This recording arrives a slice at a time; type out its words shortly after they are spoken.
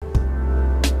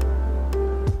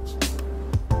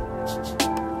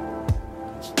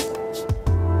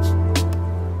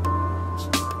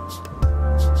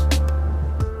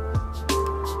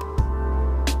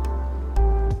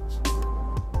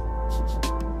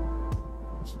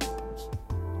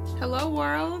Hello,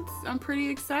 world. I'm pretty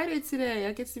excited today.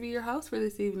 I get to be your host for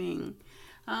this evening.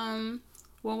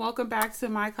 Welcome back to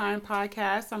My Kind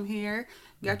Podcast. I'm here.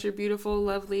 Got your beautiful,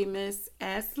 lovely Miss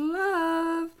S.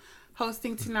 Love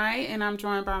hosting tonight, and I'm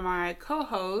joined by my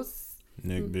co-host,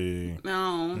 Nick B.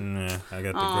 No. Nah, I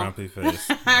got the grumpy face.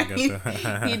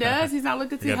 He does. He's not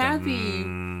looking too happy.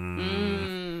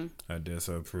 I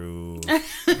disapprove.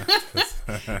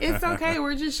 It's okay.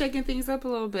 We're just shaking things up a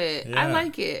little bit. Yeah. I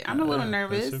like it. I'm a little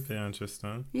nervous. That should be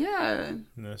interesting. Yeah.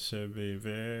 That should be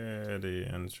very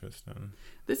interesting.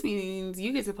 This means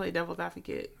you get to play devil's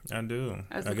advocate. I do.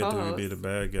 I get co-host. to be the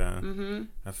bad guy. Mm-hmm.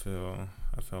 I feel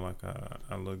like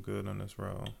I look good in this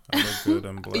role. I look good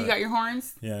in black. You got your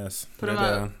horns? Yes. Put them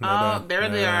up. Oh, there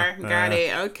they are. Got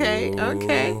it. Okay.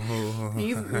 Okay.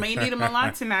 You may need them a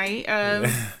lot tonight.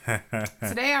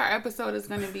 Today our episode is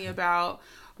going to be about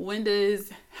when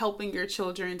does helping your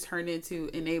children turn into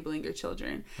enabling your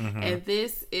children. Mm-hmm. And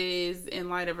this is in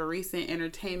light of a recent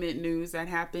entertainment news that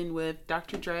happened with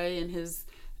Dr. Dre and his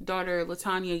daughter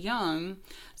LaTonya Young.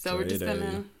 So we're just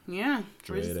gonna we're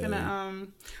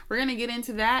gonna get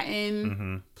into that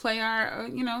and play our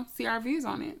see our views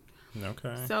on it.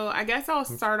 Okay. So I guess I'll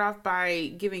start off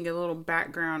by giving a little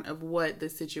background of what the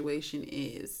situation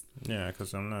is. Yeah,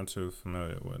 because I'm not too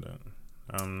familiar with it.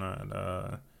 I'm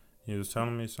not. He was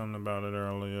telling me something about it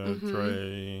earlier.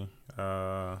 Dre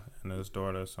and his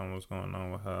daughter, something was going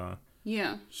on with her.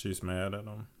 Yeah. She's mad at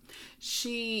him.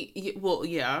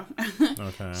 Yeah.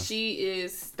 Okay. She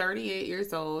is 38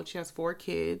 years old. She has 4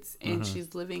 kids, and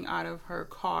she's living out of her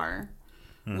car,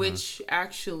 which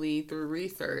actually, through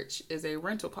research, is a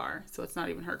rental car. So it's not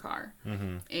even her car.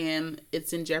 And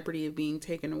it's in jeopardy of being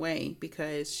taken away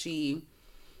because she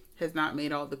has not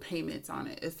made all the payments on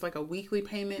it. It's like a weekly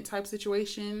payment type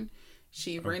situation.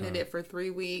 She rented it for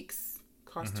 3 weeks,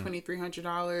 cost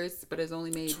 $2,300, but has only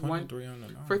made one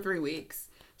for 3 weeks.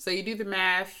 So you do the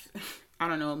math. I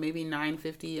don't know, maybe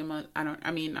 $950 a month.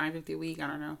 $950 a week. I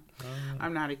don't know.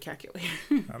 I'm not a calculator.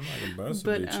 I'm like, a bus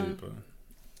would be cheaper.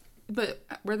 But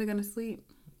where are they gonna sleep?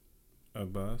 A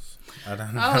bus? I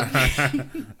don't know.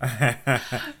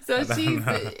 So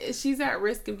she's at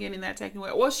risk of getting that taken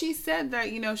away. Well, she said that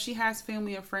she has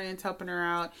family and friends helping her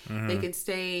out. They can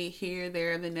stay here,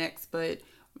 there, the next, but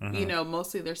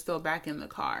mostly they're still back in the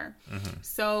car.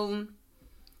 So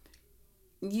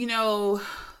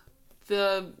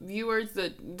the viewers,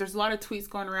 there's a lot of tweets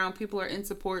going around. People are in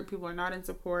support. People are not in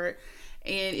support.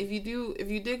 And if you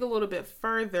dig a little bit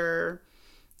further,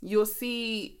 you'll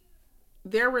see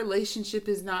their relationship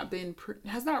has not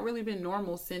really been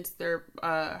normal since her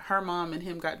mom and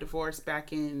him got divorced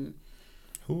back in.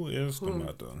 Who is the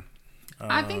mother?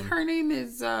 I think her name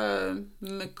is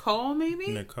Nicole, maybe.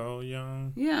 Nicole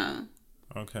Young. Yeah.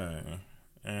 Okay,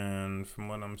 and from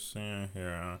what I'm seeing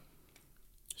here,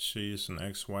 she's an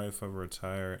ex-wife of a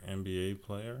retired NBA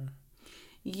player.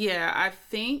 Yeah, I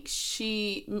think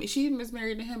she was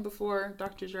married to him before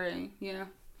Dr. Dre. Yeah.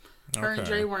 Her and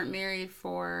Dre weren't married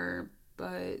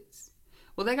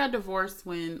they got divorced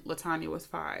when LaTonya was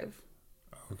 5.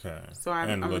 Okay. So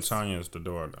LaTonya's the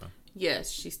daughter.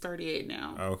 Yes, she's 38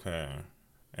 now. Okay.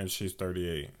 And she's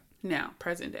 38. Now,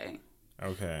 present day.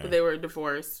 Okay. But they were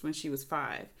divorced when she was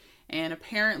 5. And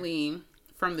apparently,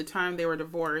 from the time they were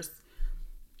divorced,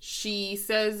 she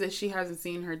says that she hasn't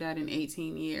seen her dad in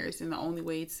 18 years. And the only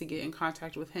way to get in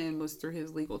contact with him was through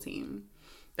his legal team.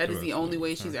 That is the only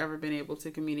way she's ever been able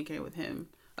to communicate with him,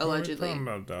 allegedly. We're talking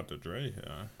about Dr. Dre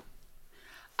here.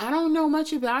 I don't know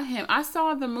much about him. I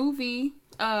saw the movie.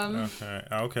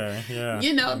 Okay, yeah.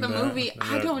 The movie.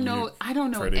 I don't know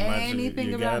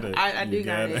anything about it. I do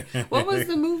got it. What was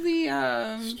the movie?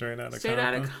 Straight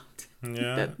Outta Compton.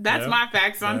 Yeah, that's my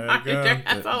facts on Dr. Dre.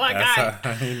 That's all I got.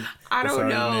 I don't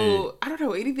know. I don't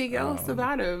know anything else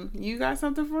about him. You got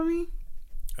something for me?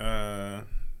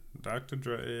 Dr.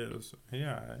 Dre is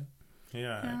Yeah.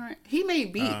 He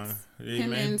made beats.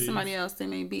 Him and beats. Somebody else, they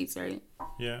made beats, right?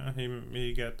 Yeah,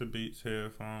 he got the Beats here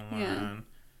from online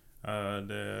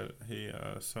that he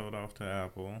sold off to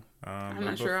Apple. I'm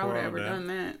not sure I would have ever done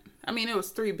that. I mean, it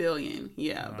was $3 billion,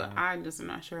 but I just am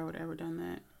not sure I would have ever done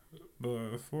that.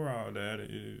 But before all that,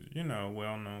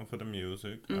 well known for the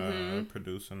music,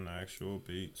 producing actual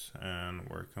beats and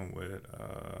working with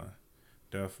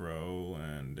Death Row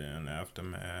and then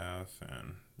Aftermath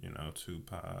and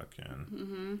Tupac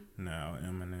and now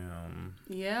Eminem.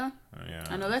 Yeah.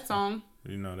 I know that song.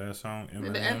 You know that song,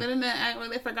 Eminem?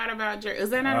 They forgot about Jerry.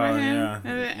 Is that not about him? Yeah,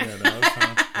 that was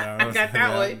I got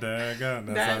that one. There you go.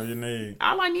 That's all you need.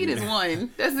 All I need is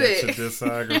one. That's it. That's your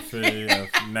discography of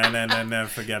nah,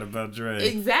 forget about Dre.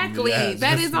 Exactly. Yeah,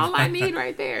 that is all I need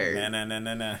right there.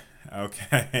 Nah.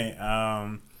 Okay.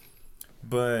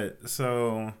 But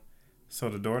so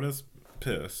the daughter's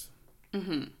pissed.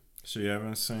 Mm-hmm. She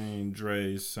haven't seen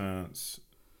Dre since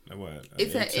what?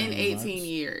 It's in 18 months?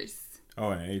 years.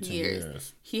 Oh, in 18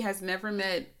 years. He has never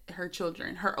met her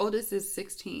children. Her oldest is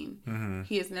 16. Mm-hmm.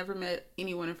 He has never met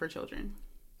any one of her children.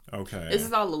 Okay. This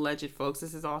is all alleged, folks.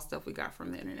 This is all stuff we got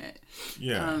from the internet.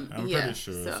 Yeah, I'm pretty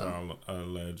sure it's all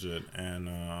alleged,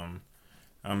 and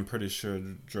I'm pretty sure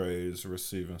Dre's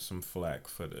receiving some flack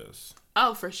for this.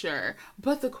 Oh, for sure.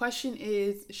 But the question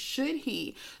is, should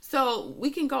he? So we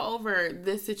can go over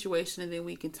this situation, and then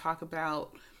we can talk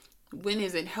about when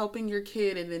is it helping your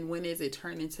kid, and then when is it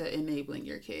turned into enabling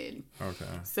your kid. Okay.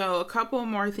 So a couple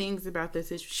more things about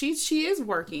this issue. She is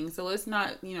working, so let's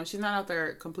not, she's not out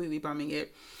there completely bumming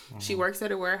it. Mm-hmm. She works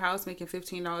at a warehouse making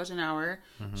 $15 an hour.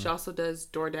 Mm-hmm. She also does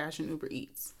DoorDash and Uber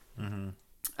Eats.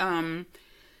 Mm-hmm.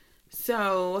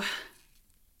 So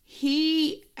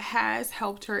he has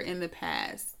helped her in the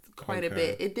past quite a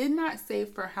bit. It did not say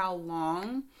for how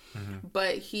long,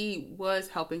 but he was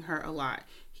helping her a lot.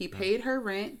 He paid her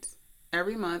rent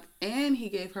every month, and he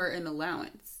gave her an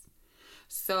allowance.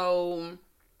 So,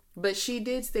 but she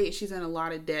did state she's in a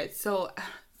lot of debt. So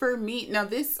for me, now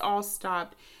this all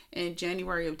stopped in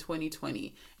January of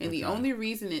 2020. And the only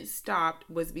reason it stopped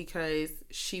was because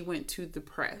she went to the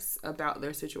press about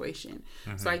their situation.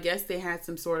 So I guess they had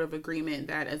some sort of agreement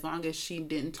that as long as she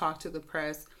didn't talk to the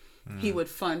press, he would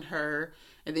fund her.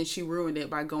 And then she ruined it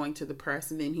by going to the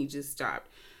press, and then he just stopped.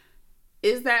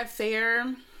 Is that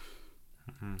fair?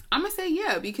 I'm going to say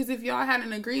yeah, because if y'all had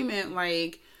an agreement,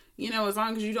 like, as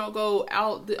long as you don't go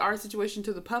out our situation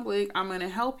to the public, I'm going to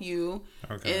help you.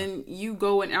 Okay. And you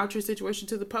go and out your situation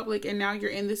to the public, and now you're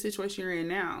in the situation you're in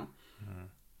now.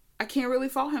 I can't really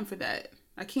fault him for that.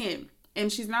 I can't.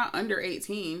 And she's not under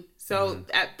 18. So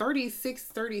at 36,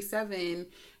 37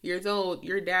 years old,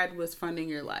 your dad was funding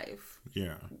your life.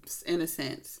 Yeah. In a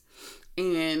sense.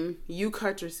 And you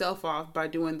cut yourself off by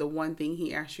doing the one thing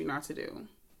he asked you not to do.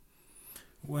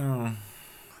 Well,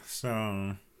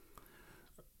 so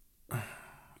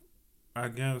I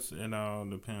guess it all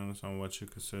depends on what you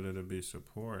consider to be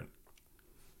support.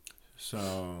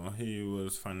 So he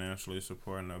was financially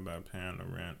supporting her by paying the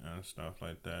rent and stuff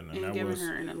like that, and that giving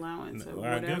her an allowance or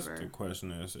whatever. I guess the question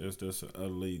is this a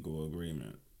legal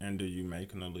agreement? And do you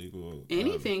make an illegal?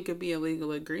 Anything could be a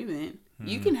legal agreement.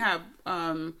 You can have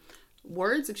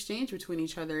words exchanged between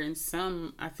each other.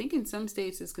 I think in some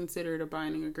states it's considered a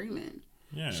binding agreement.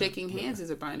 Yeah, shaking hands is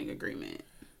a binding agreement.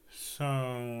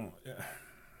 So,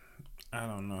 I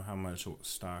don't know how much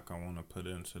stock I want to put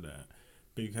into that,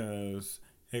 because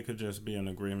it could just be an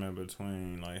agreement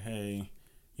between, like, hey,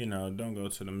 don't go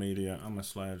to the media. I'm going to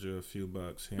slide you a few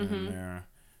bucks here and there.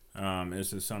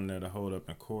 Is it something that'll hold up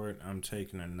in court? I'm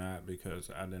taking it not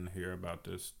because I didn't hear about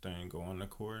this thing going to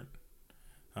court.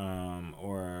 Well,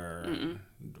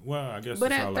 I guess.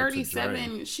 But at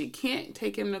 37, she can't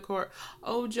take him to court.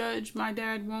 Oh, judge, my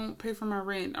dad won't pay for my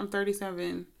rent. I'm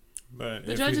 37. But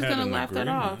the judge is gonna laugh that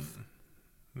off.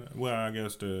 Well, I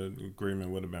guess the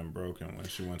agreement would have been broken when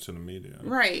she went to the media.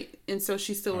 Right, and so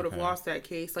she still would have lost that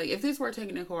case. Like, if this were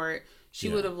taken to court, she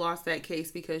would have lost that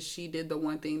case because she did the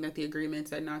one thing that the agreement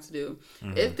said not to do.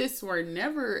 If this were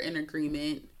never an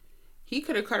agreement, he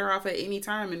could have cut her off at any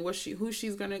time, and she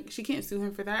can't sue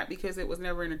him for that because it was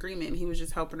never an agreement. He was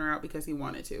just helping her out because he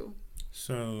wanted to.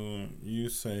 So you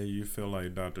say you feel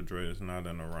like Dr. Dre is not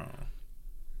in the wrong?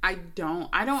 I don't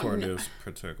for this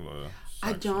particular section.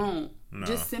 I don't. No.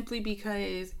 Just simply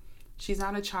because she's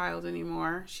not a child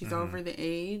anymore. She's over the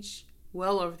age,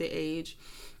 well over the age.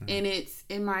 And it's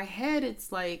in my head,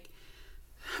 it's like,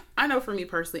 I know for me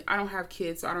personally, I don't have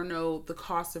kids, so I don't know the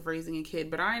cost of raising a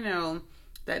kid, but I know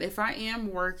that if I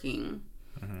am working,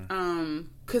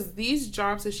 because these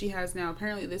jobs that she has now,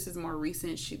 apparently this is more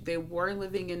recent. They were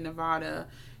living in Nevada.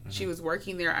 She was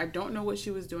working there. I don't know what she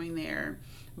was doing there,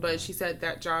 but she said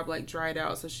that job like dried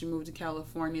out, so she moved to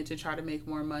California to try to make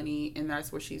more money, and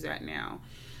that's where she's at now.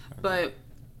 But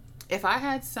if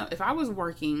I was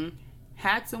working,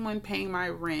 had someone paying my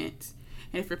rent,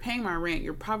 and if you're paying my rent,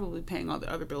 you're probably paying all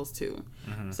the other bills too.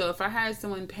 So if I had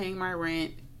someone paying my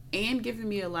rent and giving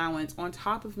me allowance on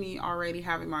top of me already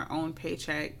having my own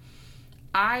paycheck,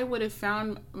 I would have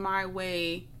found my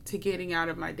way to getting out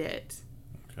of my debt.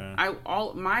 Okay.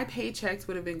 All my paychecks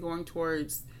would have been going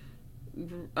towards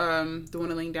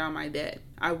dwindling down my debt.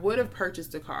 I would have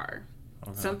purchased a car,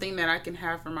 something that I can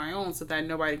have for my own, so that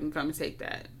nobody can come and take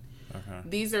that.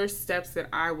 These are steps that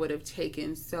I would have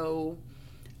taken. So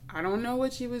I don't know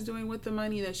what she was doing with the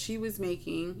money that she was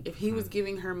making. If he was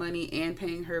giving her money and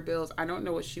paying her bills, I don't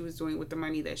know what she was doing with the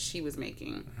money that she was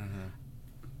making.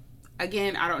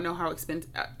 again, I don't know how expensive.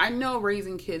 I know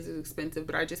raising kids is expensive,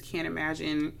 but I just can't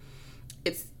imagine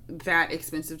it's that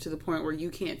expensive to the point where you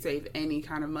can't save any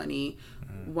kind of money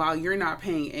while you're not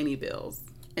paying any bills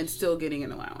and still getting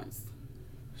an allowance.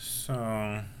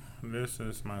 So this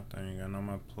is my thing, and I'm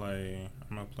gonna play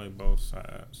both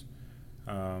sides.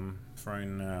 For right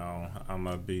now, I'm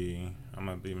gonna be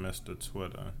Mr.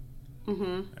 Twitter,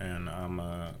 and I'm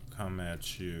gonna come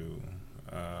at you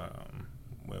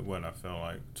with what I feel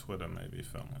like Twitter may be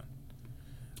feeling.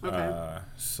 Okay.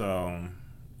 So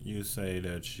you say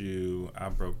that I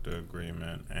broke the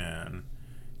agreement and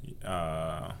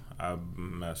I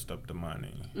messed up the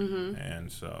money,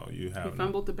 and so you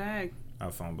fumbled the bag. I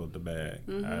fumbled the bag.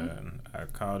 I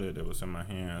caught it. It was in my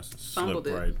hands. Fumbled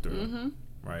slipped right through.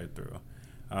 Right through.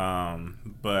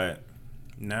 But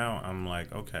now I'm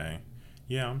like, okay,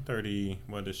 yeah, I'm 30.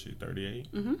 What is she? 38.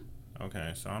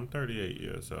 Okay, so I'm 38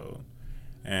 years old,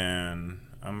 and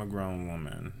I'm a grown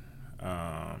woman.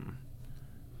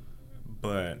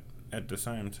 But at the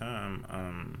same time,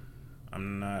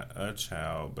 I'm not a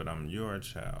child, but I'm your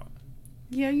child.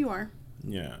 Yeah, you are.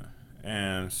 Yeah.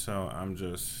 And so I'm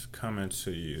just coming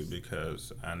to you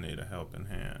because I need a helping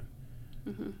hand.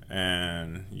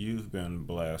 And you've been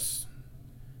blessed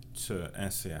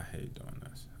and see, I hate doing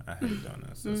this.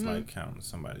 It's like counting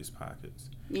somebody's pockets.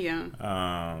 Yeah.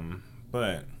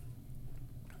 But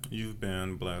you've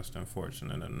been blessed and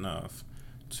fortunate enough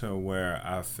to where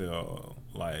I feel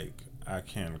like I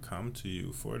can come to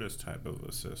you for this type of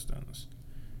assistance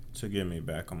to get me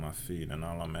back on my feet, and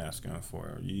all I'm asking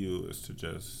for you is to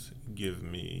just give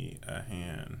me a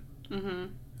hand.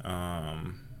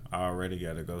 I already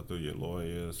got to go through your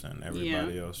lawyers and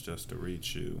everybody else just to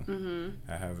reach you.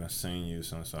 I haven't seen you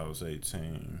since I was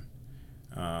 18,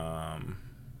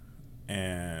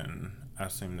 and I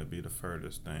seem to be the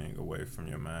furthest thing away from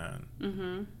your mind.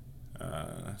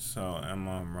 So am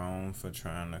I wrong for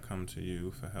trying to come to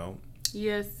you for help?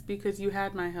 Yes, because you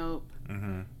had my help.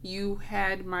 You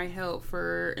had my help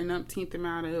for an umpteenth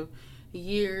amount of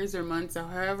years or months or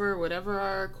however, whatever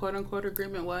our quote-unquote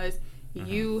agreement was.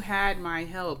 You had my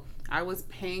help. I was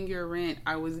paying your rent.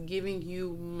 I was giving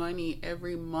you money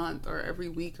every month or every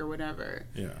week or whatever.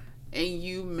 Yeah. And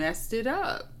you messed it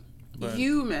up. But,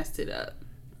 you messed it up.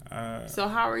 So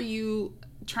how are you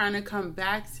trying to come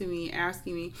back to me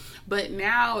asking me? But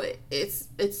now it's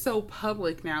so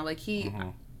public now. Like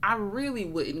I really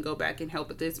wouldn't go back and help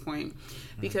at this point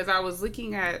because I was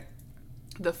looking at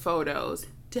the photos.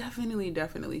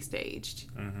 Definitely staged.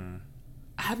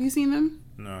 Have you seen them?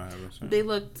 No, I haven't seen them. They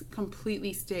looked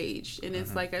completely staged. And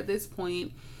it's like at this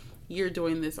point, you're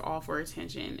doing this all for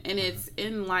attention. And it's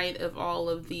in light of all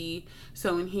of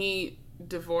so when he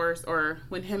divorced, or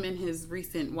when him and his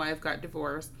recent wife got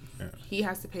divorced, he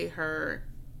has to pay her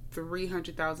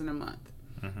 $300,000 a month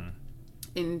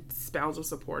in spousal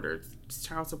support or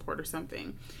child support or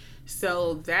something.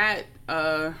 So that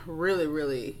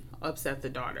really upset the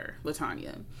daughter,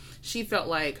 LaTanya. She felt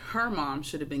like her mom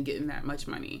should have been getting that much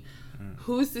money.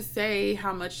 Who's to say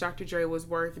how much Dr. Dre was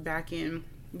worth back in...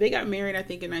 They got married, I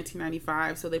think, in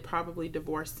 1995, so they probably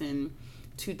divorced in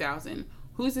 2000.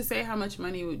 Who's to say how much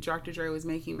money Dr. Dre was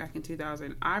making back in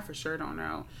 2000? I for sure don't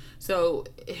know. So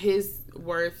his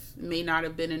worth may not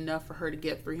have been enough for her to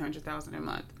get $300,000 a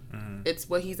month. It's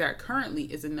what he's at currently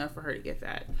is enough for her to get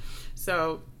that.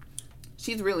 So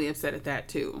she's really upset at that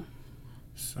too.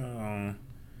 So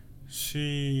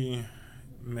she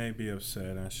may be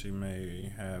upset, and she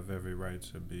may have every right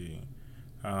to be.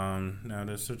 Now,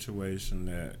 the situation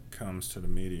that comes to the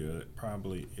media, it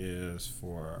probably is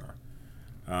for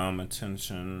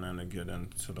attention and to get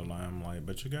into the limelight.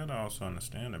 But you got to also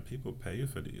understand that people pay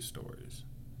for these stories.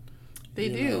 They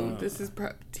do. This is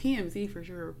TMZ for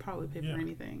sure. Would probably pay for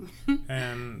anything.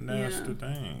 And that's the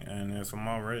thing. And if I'm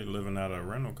already living out of a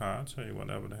rental car, I'll tell you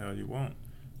whatever the hell you want.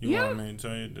 You want me to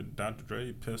tell you that Dr.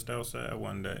 Dre pissed outside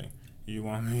one day? You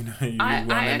want me to? I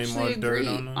actually agree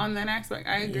on that aspect.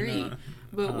 I agree.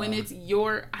 But when it's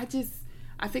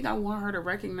I think I want her to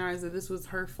recognize that this was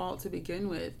her fault to begin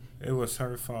with. It was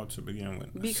her fault to begin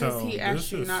with. Because he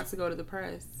asked you not to go to the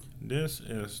press. This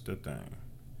is the thing.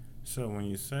 So when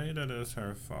you say that it's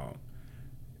her fault,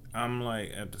 I'm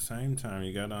like, at the same time,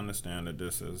 you got to understand that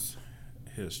this is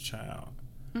his child.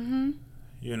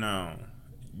 You know,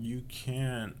 you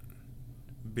can't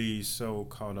be so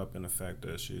caught up in the fact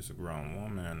that she's a grown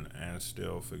woman and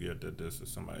still forget that this is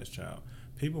somebody's child.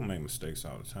 People make mistakes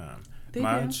all the time.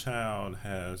 My child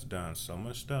has done so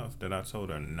much stuff that I told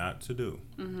her not to do.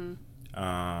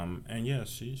 And yes,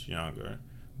 she's younger,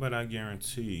 but I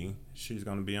guarantee she's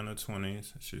going to be in her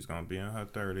 20s, she's going to be in her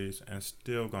 30s, and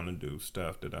still going to do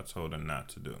stuff that I told her not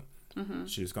to do.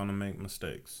 She's gonna make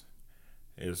mistakes.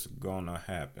 It's gonna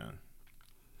happen.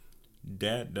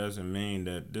 That doesn't mean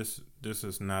that this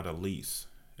is not a lease.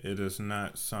 It is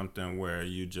not something where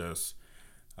you just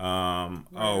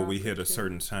we hit a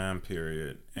certain time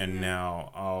period and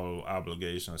now all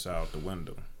obligations out the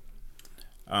window.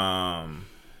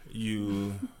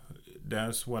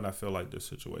 That's what I feel like this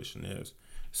situation is.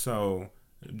 So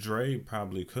Dre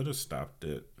probably could have stopped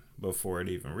it before it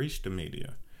even reached the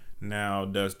media. Now,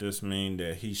 does this mean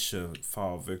that he should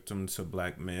fall victim to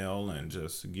blackmail and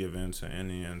just give in to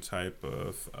any type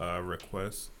of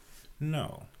request?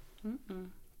 No.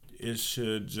 It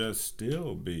should just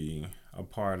still be a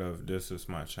part of this is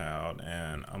my child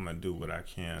and I'm going to do what I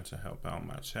can to help out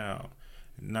my child.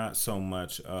 Not so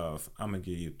much of I'm going to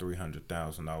give you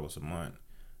 $300,000 a month.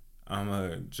 I'm going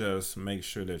to just make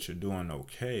sure that you're doing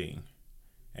okay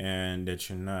and that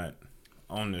you're not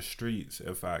on the streets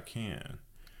if I can.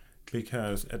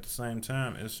 Because at the same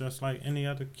time, it's just like any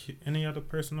other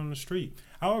person on the street.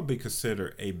 I would be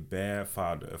considered a bad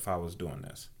father if I was doing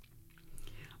this.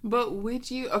 But would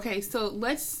you? Okay, so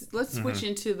let's switch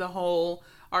into the whole: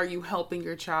 are you helping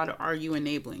your child or are you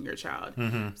enabling your child?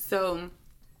 So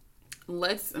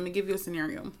let me give you a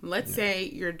scenario. Let's say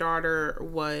your daughter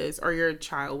was or your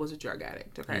child was a drug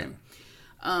addict. Okay.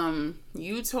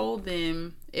 You told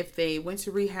them if they went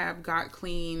to rehab, got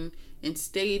clean, and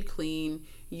stayed clean,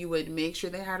 you would make sure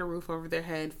they had a roof over their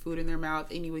head, food in their mouth,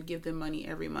 and you would give them money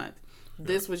every month.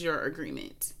 This was your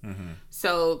agreement.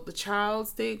 So the child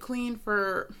stayed clean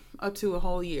for up to a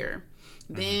whole year.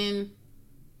 Then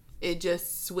it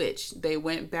just switched. They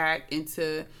went back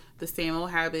into the same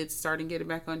old habits, starting getting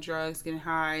back on drugs, getting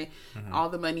high. All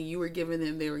the money you were giving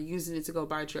them, they were using it to go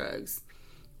buy drugs.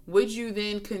 Would you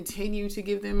then continue to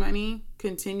give them money,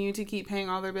 continue to keep paying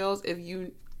all their bills?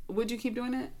 Would you keep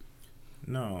doing it?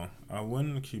 No, I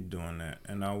wouldn't keep doing that.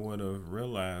 And I would have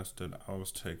realized that I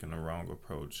was taking the wrong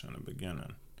approach in the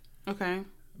beginning. Okay.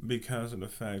 Because of the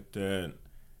fact that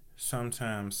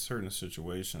sometimes certain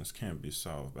situations can't be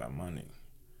solved by money.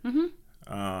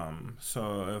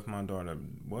 So if my daughter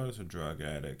was a drug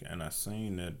addict and I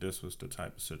seen that this was the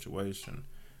type of situation,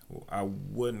 I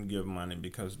wouldn't give money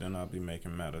because then I'll be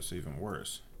making matters even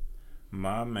worse.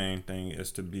 My main thing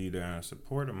is to be there in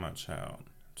support of my child,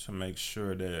 to make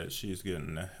sure that she's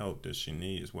getting the help that she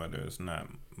needs, whether it's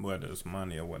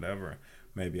money or whatever.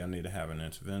 Maybe I need to have an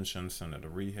intervention, send her to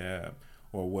rehab,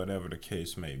 or whatever the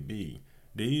case may be.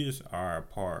 These are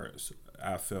parts,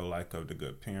 I feel like, of the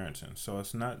good parenting. So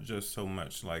it's not just so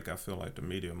much like I feel like the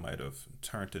media might have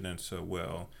turned it into,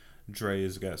 well,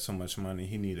 Dre's got so much money,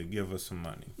 he need to give us some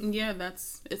money. Yeah,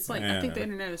 it's like, I think the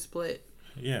internet is split.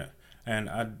 Yeah. And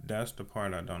that's the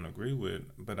part I don't agree with,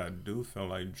 but I do feel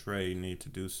like Dre need to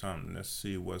do something to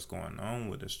see what's going on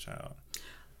with his child.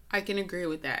 I can agree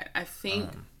with that. I think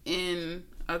in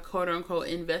a quote-unquote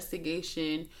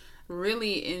investigation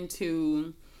really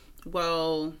into,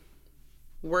 well,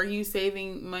 were you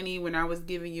saving money when I was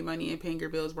giving you money and paying your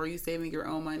bills? Were you saving your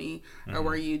own money? Or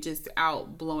were you just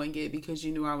out blowing it because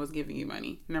you knew I was giving you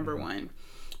money? Number one.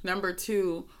 Number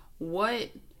two, what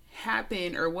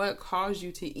happened or what caused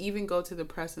you to even go to the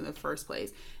press in the first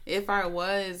place? If I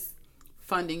was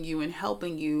funding you and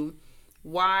helping you,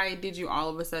 why did you all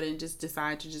of a sudden just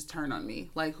decide to just turn on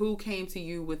me? Like, who came to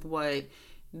you with what?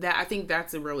 That, I think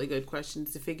that's a really good question,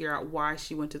 to figure out why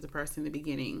she went to the press in the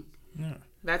beginning. Yeah.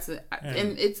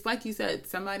 And it's like you said,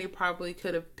 somebody probably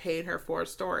could have paid her for a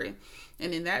story.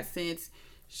 And in that sense,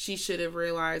 she should have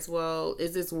realized, well,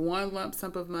 is this one lump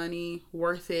sum of money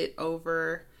worth it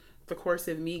over the course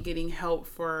of me getting help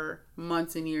for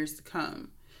months and years to come?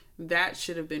 That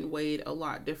should have been weighed a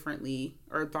lot differently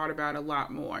or thought about a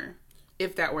lot more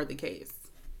if that were the case.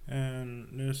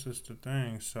 And this is the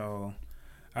thing. So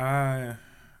I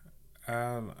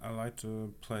like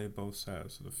to play both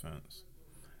sides of the fence.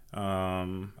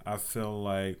 I feel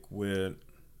like with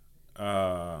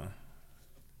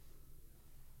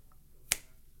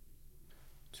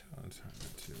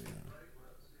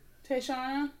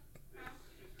Tayshana,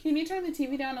 can you turn the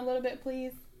TV down a little bit,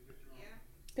 please? Yeah.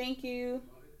 Thank you.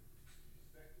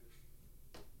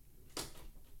 It's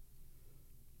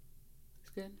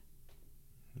good.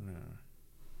 Yeah.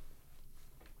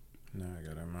 Now I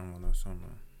gotta remember that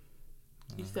something.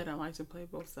 You said I like to play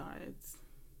both sides.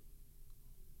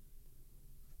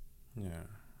 Yeah.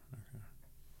 Okay.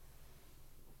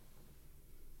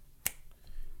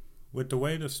 With the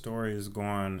way the story is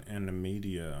going in the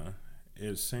media,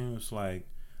 it seems like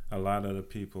a lot of the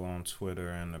people on Twitter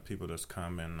and the people that's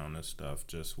commenting on this stuff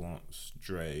just wants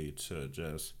Dre to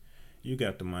just, you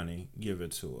got the money, give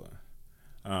it to her.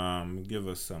 Give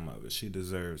her some of it. She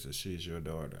deserves it. She's your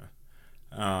daughter.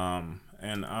 And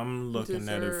I'm looking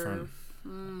at it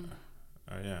from.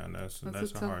 Yeah, that's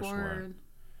a harsh word.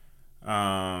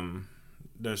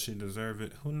 Does she deserve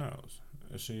it? Who knows?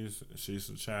 She's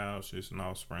a child. She's an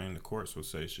offspring. The courts would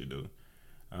say she do.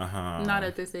 Not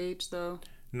at this age, though.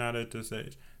 Not at this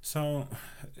age. So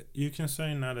you can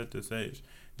say not at this age.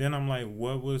 Then I'm like,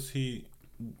 what was he?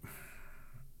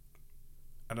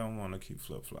 I don't want to keep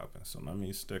flip flopping, so let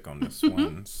me stick on this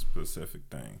one specific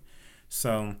thing.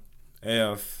 So,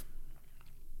 if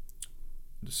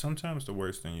sometimes the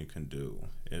worst thing you can do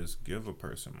is give a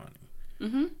person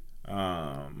money.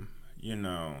 You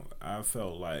know, I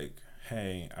felt like,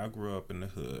 hey, I grew up in the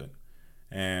hood,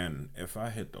 and if I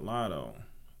hit the lotto,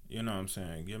 you know what I'm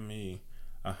saying, give me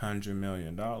 $100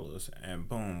 million, and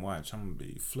boom, watch, I'm gonna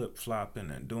be flip flopping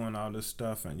and doing all this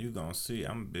stuff, and you gonna see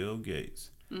I'm Bill Gates.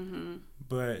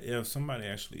 But if somebody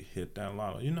actually hit that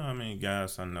lotto, you know how many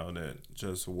guys I know that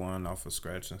just won off of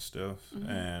scratch and stuff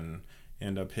and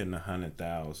end up hitting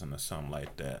 100,000 or something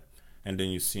like that, and then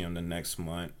you see them the next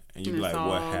month and you be like,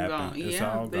 what happened? It's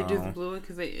all gone. They just blew it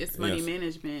because it's money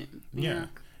management. Yeah,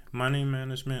 money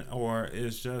management, or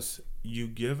it's just you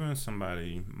giving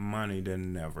somebody money that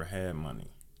never had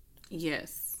money.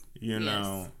 Yes. You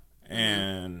know.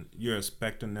 And you're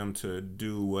expecting them to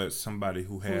do what somebody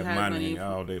who had money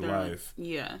all their life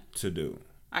to do.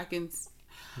 I can.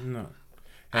 No.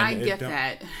 And I get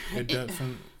that.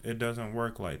 It doesn't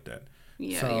work like that.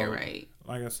 Yeah, so, you're right.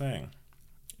 Like I say,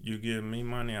 you give me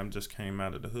money, I just came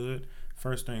out of the hood.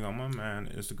 First thing on my mind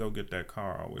is to go get that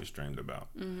car I always dreamed about.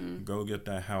 Go get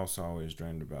that house I always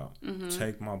dreamed about.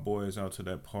 Take my boys out to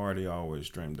that party I always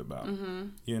dreamed about.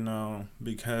 You know,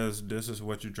 because this is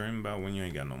what you dream about when you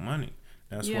ain't got no money.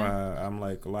 That's why I'm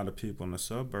like, a lot of people in the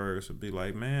suburbs would be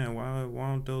like, man, why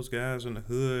don't those guys in the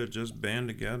hood just band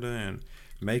together and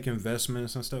make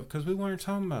investments and stuff? Because we weren't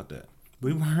talking about that.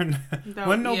 We weren't.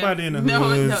 Wasn't nobody in the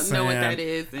hood saying, know what that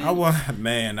is. I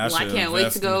can't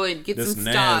wait to go and get some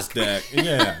stock. NASDAQ.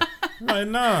 Yeah. Like,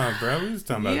 nah, bro. We was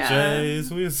talking about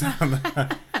J's. We was talking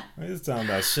about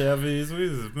Chevys.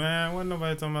 Wasn't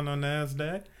nobody talking about no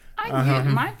NASDAQ.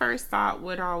 My first thought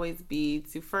would always be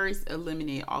to first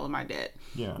eliminate all of my debt.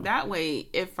 Yeah. That way,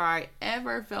 if I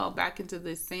ever fell back into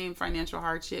the same financial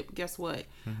hardship, guess what?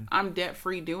 I'm debt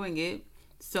free doing it.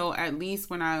 So at least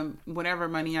when whatever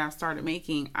money I started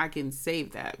making, I can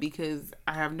save that because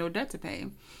I have no debt to pay.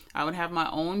 I would have my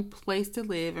own place to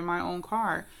live and my own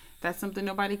car. That's something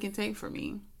nobody can take from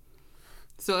me.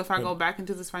 So if I go back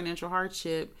into this financial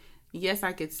hardship, yes,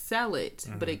 I could sell it,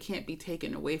 but it can't be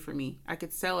taken away from me. I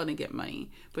could sell it and get money,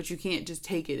 but you can't just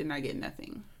take it and I get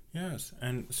nothing. Yes,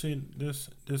 and see, this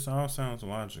all sounds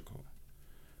logical.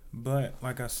 But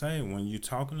like I say, when you're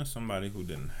talking to somebody who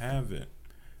didn't have it,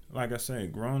 like I say,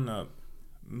 growing up,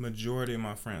 majority of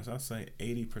my friends, I say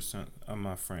 80% of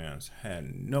my friends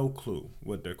had no clue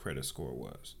what their credit score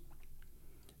was.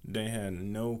 They had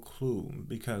no clue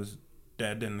because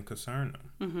that didn't concern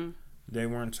them. They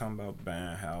weren't talking about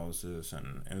buying houses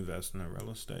and investing in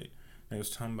real estate. They was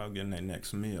talking about getting their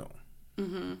next meal.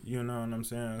 You know what I'm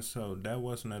saying? So that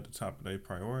wasn't at the top of their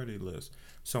priority list.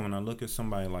 So when I look at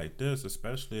somebody like this,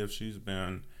 especially if she's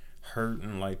been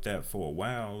hurting like that for a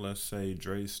while, let's say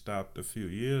Dre stopped a few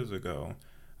years ago,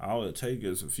 all it takes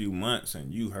is a few months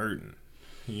and you hurting.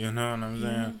 You know what I'm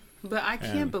saying? But I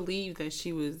can't believe that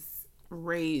she was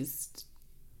raised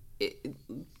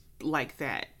like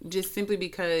that. Just simply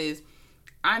because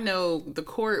I know the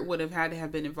court would have had to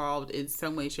have been involved in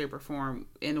some way, shape, or form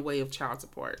in a way of child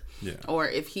support. Yeah. Or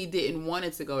if he didn't want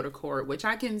it to go to court, which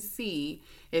I can see,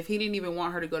 if he didn't even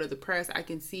want her to go to the press, I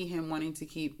can see him wanting to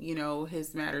keep,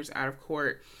 his matters out of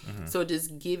court. So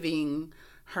just giving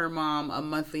her mom a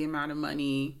monthly amount of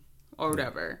money or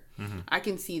whatever. I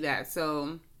can see that.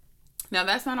 So now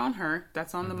that's not on her.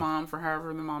 That's on the mom for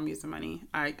however the mom used the money.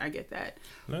 I get that.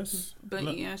 She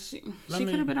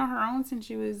could have been on her own since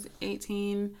she was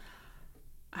 18.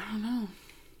 I don't know.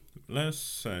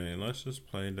 Let's just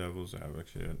play devil's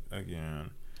advocate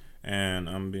again. And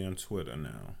I'm being Twitter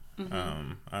now.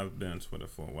 I've been Twitter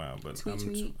for a while, but I'm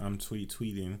tweeting. I'm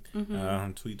tweeting.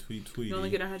 You only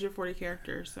get 140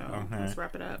 characters, so let's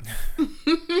wrap it up.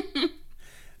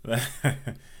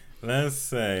 Let's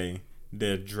say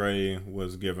that Dre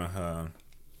was giving her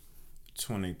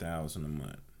 $20,000 a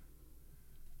month.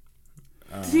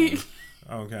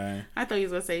 Okay. I thought you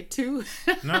was gonna say 2.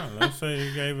 No, let's say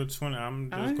he gave her 20. I'm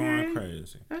just going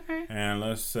crazy. Okay. And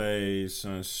let's say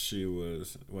since she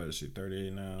was, what is she,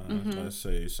 38 now? Let's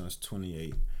say since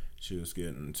 28, she was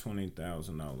getting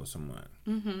 $20,000 a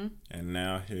month. And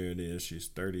now here it is, she's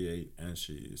 38 and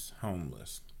she's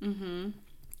homeless. Do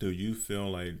you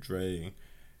feel like Dre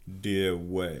did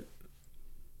what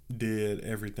did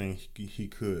everything he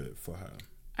could for her.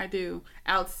 I do.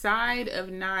 Outside of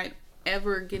not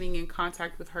ever getting in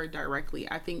contact with her directly,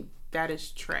 I think that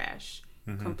is trash.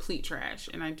 Complete trash.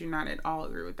 And I do not at all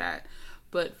agree with that.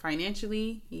 But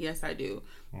financially, yes, I do.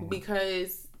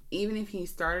 Because even if he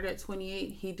started at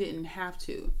 28, he didn't have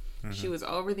to. She was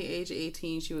over the age of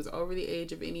 18. She was over the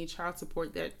age of any child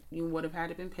support that you would have had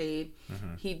to been paid.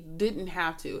 He didn't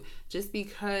have to. Just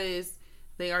because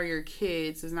they are your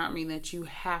kids does not mean that you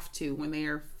have to when they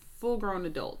are full-grown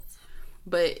adults.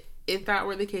 But if that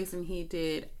were the case and he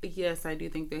did, yes, I do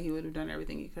think that he would have done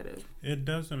everything he could have. It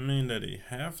doesn't mean that he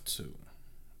have to.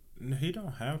 He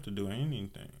don't have to do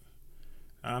anything.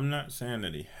 I'm not saying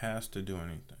that he has to do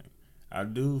anything. I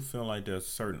do feel like there's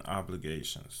certain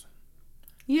obligations.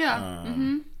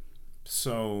 Yeah.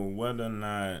 So whether or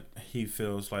not he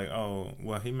feels like, oh,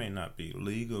 well, he may not be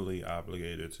legally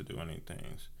obligated to do anything.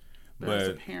 But as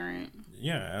a parent.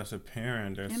 Yeah, as a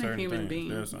parent, there's and certain things. Being.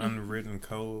 There's unwritten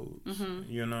codes.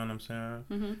 You know what I'm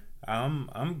saying?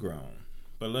 I'm grown.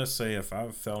 But let's say if I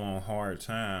fell on hard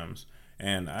times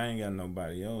and I ain't got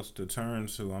nobody else to turn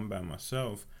to, I'm by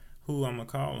myself, who I'm going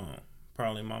to call on?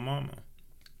 Probably my mama.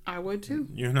 I would too.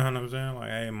 You know what I'm saying? Like,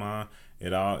 hey, Ma,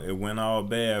 it went all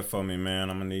bad for me,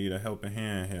 man. I'm going to need a helping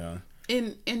hand here.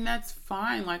 And that's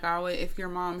fine. Like, I would, if your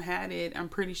mom had it, I'm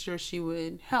pretty sure she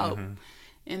would help.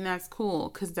 And that's cool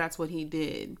because that's what he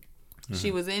did.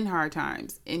 She was in hard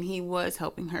times and he was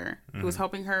helping her. He was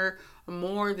helping her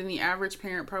more than the average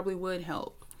parent probably would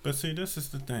help. But see, this is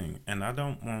the thing. And I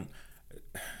don't want...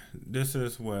 This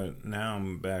is what... Now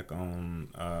I'm back on...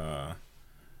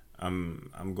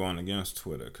 I'm going against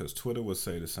Twitter because Twitter would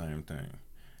say the same thing.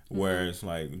 Where it's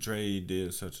like, Dre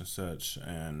did such and such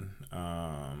and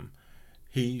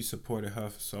he supported her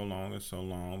for so long and so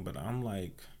long. But I'm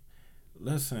like...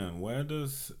 Listen,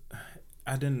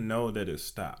 I didn't know that it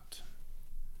stopped.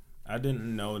 I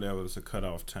didn't know there was a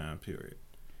cutoff time period.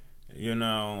 You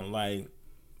know, like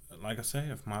I say,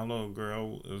 if my little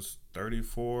girl is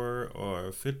 34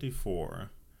 or 54,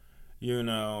 you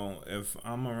know, if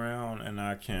I'm around and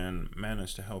I can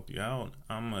manage to help you out,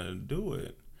 I'm going to do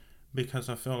it. Because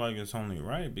I feel like it's only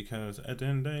right. Because at the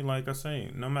end of the day, like I say,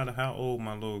 no matter how old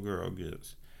my little girl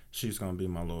gets, she's going to be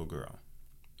my little girl.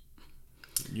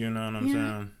 You know what I'm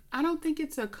saying? I don't think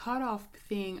it's a cutoff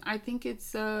thing. I think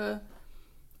it's a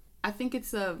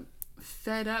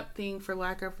fed up thing, for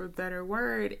lack of a better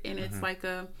word. And it's like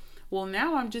well,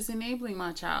 now I'm just enabling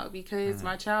my child because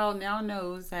my child now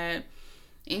knows that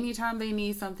anytime they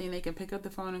need something, they can pick up the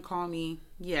phone and call me.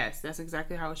 Yes, that's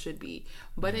exactly how it should be.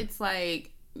 But it's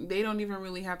like they don't even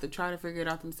really have to try to figure it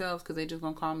out themselves because they just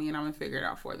gonna call me and I'm gonna figure it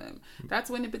out for them.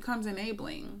 That's when it becomes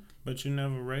enabling. But you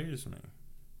never raised me.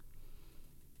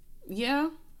 Yeah,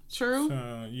 true.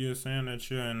 So you're saying that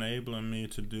you're enabling me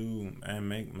to do and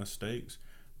make mistakes.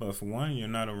 But for one, you're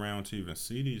not around to even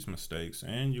see these mistakes.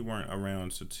 And you weren't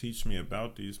around to teach me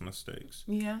about these mistakes.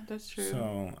 Yeah, that's true.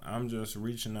 So I'm just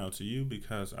reaching out to you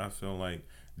because I feel like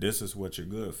this is what you're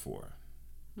good for.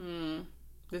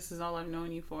 This is all I've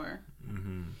known you for.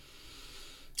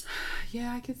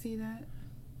 Yeah, I can see that.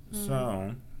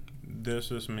 So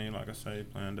this is me, like I say,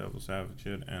 playing devil's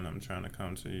advocate. And I'm trying to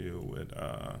come to you with...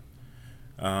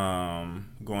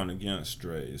 going against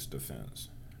Dre's defense.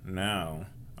 Now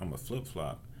I'm a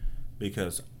flip-flop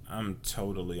because I'm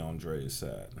totally on Dre's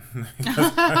side.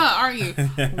 Are you?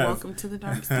 Yes. Welcome to the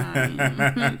dark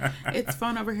side. It's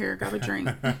fun over here. Grab a drink.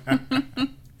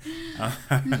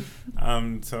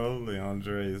 I'm totally on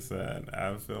Dre's side.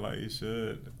 I feel like you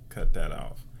should cut that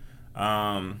off.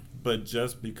 But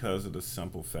just because of the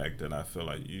simple fact that I feel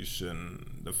like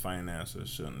the finances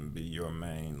shouldn't be your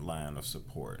main line of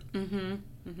support. So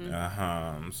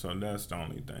that's the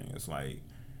only thing. It's like,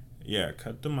 yeah,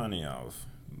 cut the money off,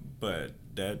 but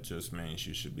that just means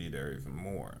you should be there even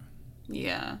more.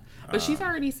 Yeah. But she's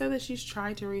already said that she's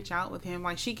tried to reach out with him.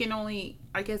 Like, she can only,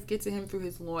 I guess, get to him through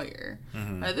his lawyer.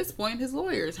 At this point, his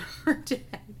lawyers are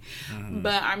dead.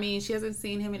 But, I mean, she hasn't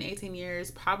seen him in 18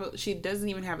 years. Probably, she doesn't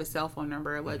even have a cell phone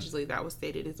number, allegedly. That was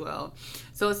stated as well.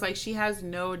 So, it's like she has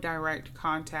no direct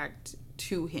contact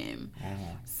to him.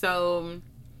 So,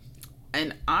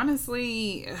 and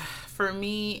honestly, for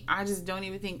me, I just don't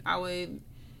even think I would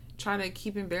try to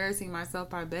keep embarrassing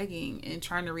myself by begging and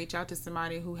trying to reach out to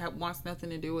somebody who wants nothing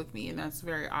to do with me, and that's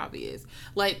very obvious.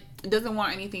 Like, it doesn't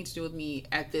want anything to do with me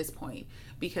at this point,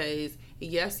 because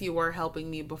yes, you were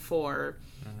helping me before.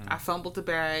 I fumbled the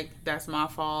bag. That's my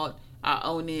fault. I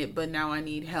own it, but now I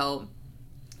need help.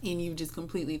 and you've just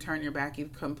completely turned your back.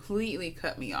 You've completely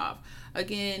cut me off.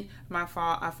 Again, my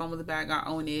fault. I fumbled the bag. I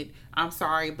own it. I'm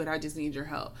sorry, but I just need your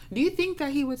help. Do you think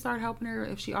that he would start helping her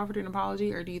if she offered an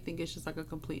apology, or do you think it's just like a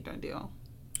complete done deal?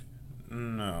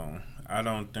 No, I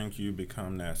don't think you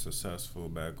become that successful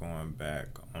by going back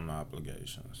on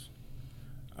obligations.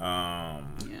 Yeah.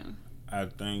 I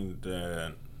think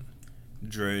that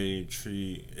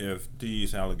if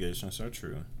these allegations are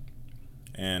true,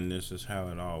 and this is how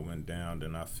it all went down,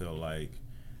 then I feel like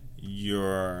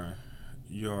your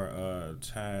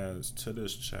ties to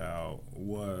this child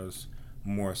was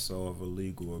more so of a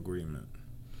legal agreement.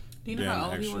 Do you know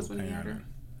how old he was when he had her?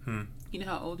 You know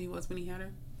how old he was when he had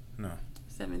her? No.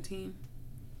 17.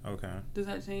 Okay. Does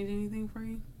that change anything for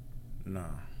you? No.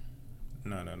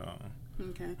 Not at all.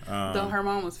 Okay. Though her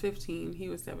mom was 15, he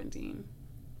was 17.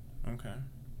 Okay.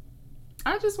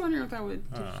 I just wonder if that would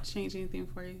change anything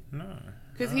for you. No.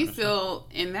 Because he's still,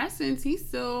 in that sense, he's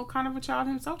still kind of a child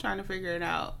himself trying to figure it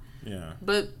out. Yeah.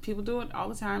 But people do it all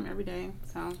the time, every day.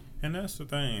 So. And that's the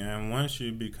thing. And once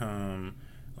you become,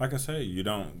 like I say, you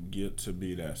don't get to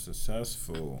be that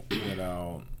successful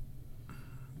without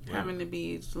having to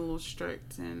be a little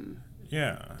strict and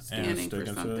and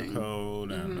sticking to the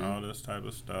code and all this type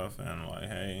of stuff. And like,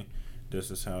 hey, this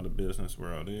is how the business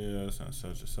world is and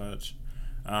such.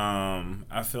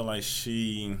 I feel like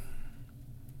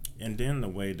and then the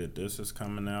way that this is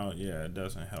coming out, it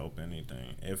doesn't help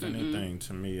anything. If anything,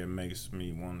 to me, it makes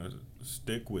me want to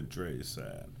stick with Dre's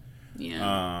side.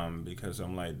 Yeah. Because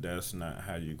I'm like, that's not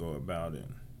how you go about it.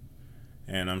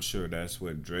 And I'm sure that's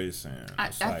what Dre's saying. I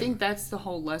think that's the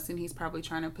whole lesson he's probably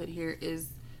trying to put here is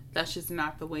that's just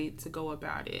not the way to go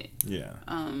about it. Yeah.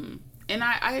 And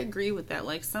I agree with that.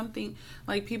 Like something,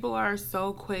 like people are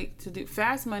so quick to do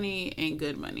fast money and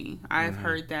good money. I've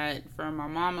heard that from my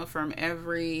mama, from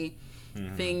every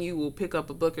thing. You will pick up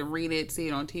a book and read it, see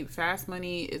it on TV. Fast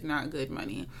money is not good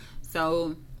money.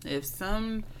 So if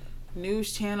some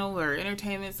news channel or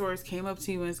entertainment source came up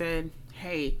to you and said,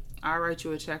 hey, I'll write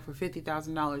you a check for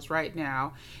 $50,000 right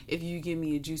now if you give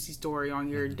me a juicy story on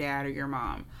your dad or your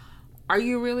mom, are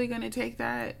you really going to take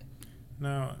that?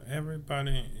 No,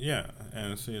 everybody,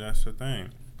 and see, that's the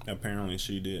thing. Apparently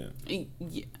she did.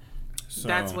 Yeah. So,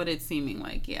 that's what it's seeming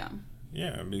like, yeah.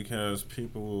 Yeah, because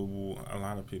a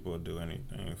lot of people will do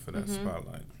anything for that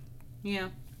spotlight. Yeah.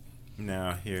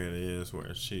 Now here it is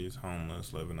where she's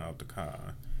homeless, living out the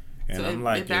car. And so I'm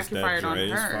like, is that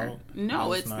Dre's fault?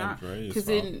 No, it's not. Because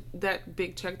then that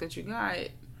big check that you got,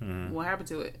 what happened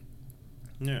to it?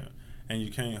 Yeah. And you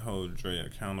can't hold Dre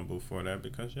accountable for that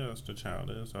because, yes, the child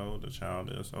is old. The child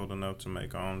is old enough to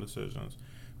make her own decisions,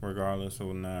 regardless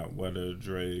of not whether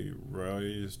Dre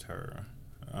raised her.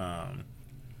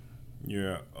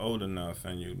 You're old enough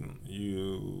and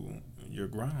you're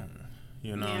grown.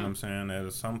 You know what I'm saying?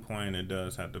 At some point, it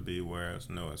does have to be where it's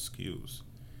no excuse.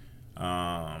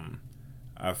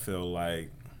 I feel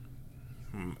like,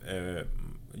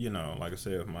 like I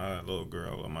said, if my little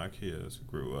girl or my kids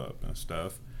grew up and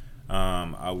stuff,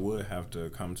 I would have to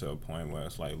come to a point where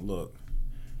it's like, look,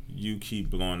 you keep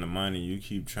blowing the money, you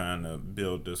keep trying to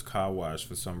build this car wash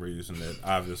for some reason that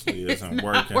obviously isn't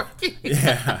working.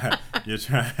 Yeah, you're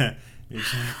trying. You're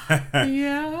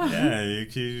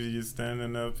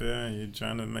standing up there and you're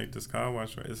trying to make this car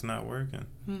wash right. It's not working.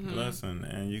 Listen,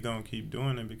 and you're gonna keep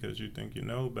doing it because you think you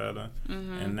know better,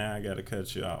 and now I got to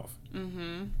cut you off.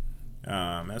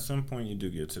 At some point, you do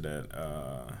get to that.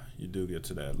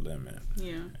 Limit.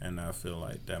 Yeah. And I feel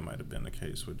like that might have been the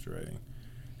case with Dre,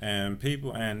 and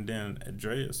then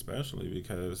Dre especially,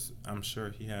 because I'm sure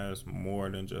he has more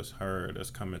than just her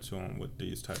that's coming to him with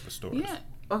these type of stories. Yeah.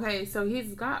 Okay, so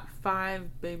he's got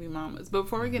 5 baby mamas. But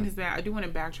before we get into that, I do want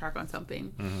to backtrack on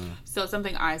something. So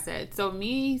something I said. So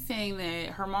me saying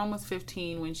that her mom was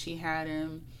 15 when she had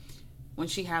him, when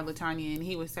she had LaTanya, and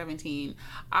he was 17,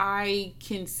 I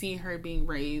can see her being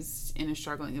raised in a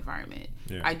struggling environment.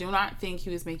 Yeah. I do not think he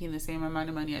was making the same amount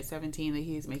of money at 17 that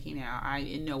he's making now. I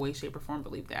in no way, shape, or form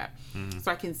believe that.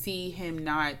 So I can see him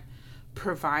not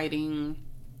providing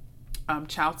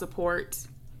child support.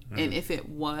 And if it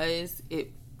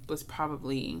was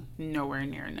probably nowhere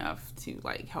near enough to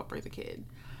like help raise a kid.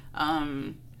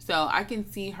 So I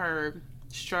can see her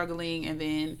struggling and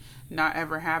then not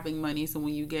ever having money, so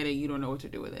when you get it you don't know what to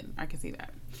do with it. I can see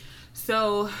that.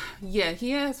 So yeah,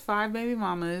 he has 5 baby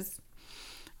mamas,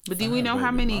 but do we know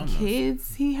how many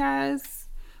kids he has?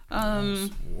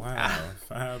 Wow,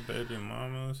 5 baby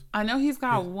mamas. I know he's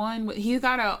got one. He's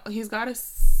got a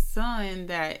son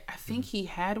that I think he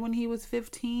had when he was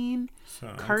 15.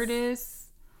 Curtis.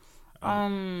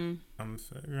 I'm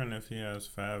figuring if he has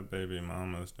 5 baby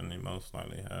mamas, then he most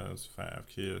likely has 5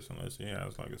 kids, unless he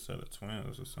has like a set of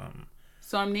twins or something.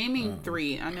 So I'm naming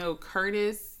 3. I know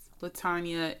Curtis,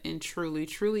 LaTanya, and Truly.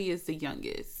 Truly is the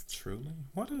youngest. Truly?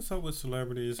 What is up with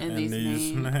celebrities and these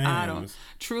names? I don't.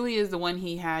 Truly is the one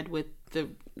he had with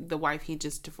the wife he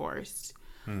just divorced.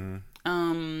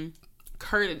 Mm-hmm.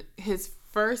 Curtis, his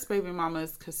first baby mama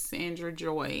is Cassandra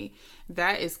Joy.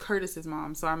 That is Curtis's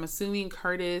mom. So I'm assuming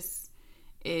Curtis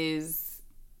is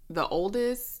the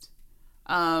oldest.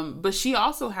 But she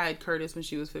also had Curtis when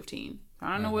she was 15.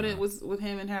 I don't know what it was with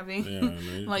him and having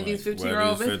like these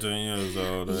 15-year-old. 15 years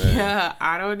old. Yeah,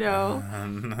 I don't know.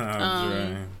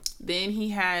 Then he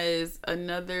has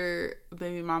another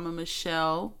baby mama,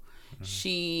 Michelle.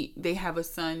 They have a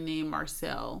son named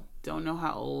Marcel. Don't know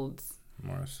how old.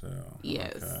 Marcel.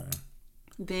 Yes. Okay.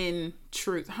 Then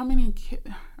Truth. How many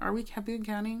have we been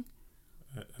counting?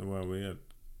 Well, we had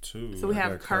 2. So we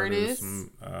have Curtis,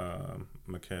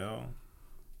 Mikhail,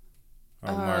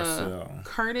 or Marcel.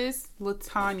 Curtis,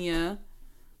 LaTanya.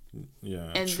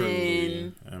 Yeah, and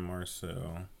Truly, and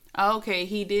Marcel. Okay,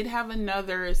 he did have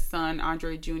another son,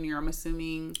 Andre Jr. I'm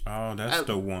assuming. Oh, that's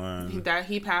the one. That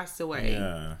he passed away.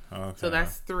 Yeah, okay. So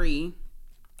that's 3.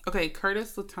 Okay,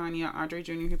 Curtis, LaTanya, Andre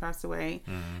Jr. who passed away.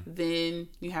 Mm-hmm. Then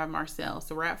you have Marcel.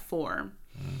 So we're at 4.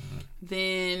 Mm-hmm.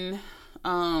 Then,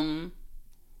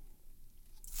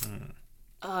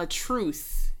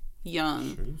 Truth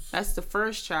Young. Truth? That's the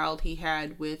first child he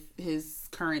had with his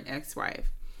current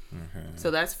ex-wife. Okay. So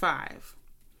that's 5.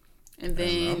 And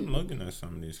then I'm looking at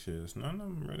some of these kids. None of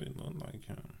them really look like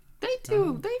him. They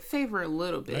do. They favor a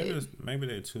little bit. Maybe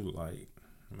they're too light.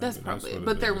 That's probably.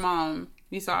 But their mom,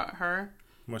 you saw her.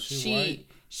 Was she white?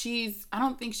 She's. I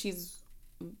don't think she's.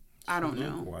 I don't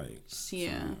know. White.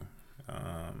 Yeah.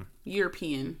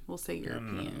 European. We'll say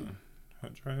European.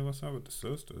 Dre, what's up with the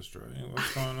sisters, Dre?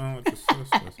 What's going on with the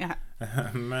sisters?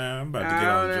 Man, I'm about to get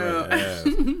on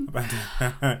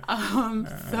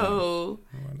Dre's ass. So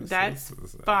that's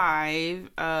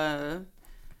 5.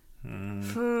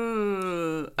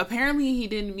 Apparently he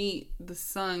didn't meet the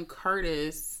son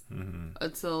Curtis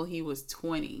until he was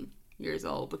 20 years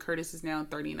old, but Curtis is now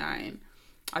 39.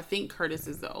 I think Curtis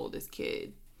is the oldest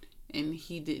kid, and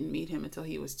he didn't meet him until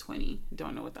he was 20.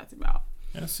 Don't know what that's about.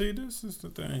 And see, this is the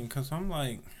thing, because I'm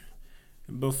like,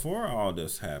 before all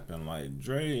this happened, like,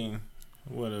 Dre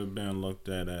would have been looked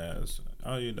at as,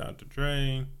 oh, you Dr.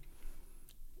 Dre,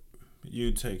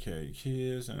 you take care of your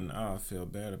kids, and I feel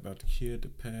bad about the kid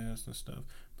that passed and stuff.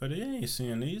 But they ain't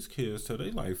seeing these kids till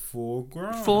they like full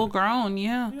grown. Full grown,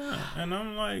 yeah. Yeah, and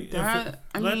I'm like, that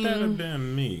have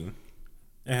been me,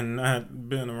 and not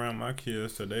been around my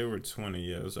kids till they were 20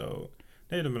 years old,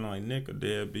 they'd have been like, Nick,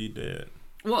 dead, be dead.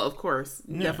 Well, of course,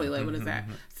 definitely labeled as that.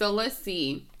 So let's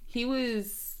see.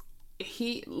 Let's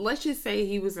just say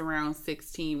he was around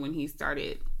 16 when he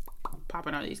started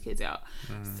popping all these kids out.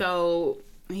 So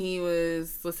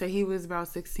let's say he was about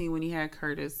 16 when he had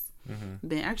Curtis.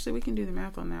 Then actually we can do the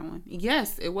math on that one.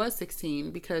 Yes, it was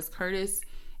 16 because Curtis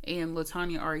and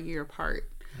LaTanya are a year apart.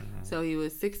 So he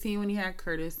was 16 when he had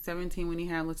Curtis, 17 when he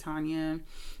had LaTanya,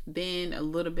 then a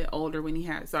little bit older when he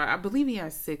had, so I believe he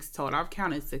has 6 total. I've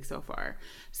counted 6 so far.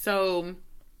 So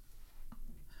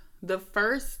the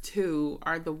first 2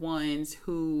 are the ones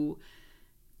who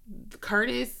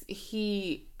Curtis,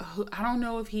 I don't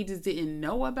know if he just didn't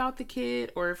know about the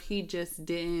kid or if he just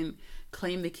didn't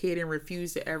claim the kid and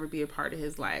refused to ever be a part of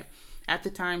his life. At the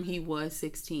time he was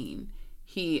 16,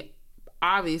 he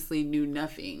obviously knew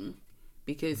nothing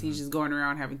because he's just going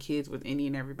around having kids with any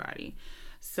and everybody.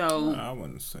 So I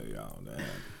wouldn't say all that.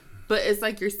 But it's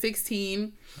like you're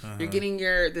 16, you're getting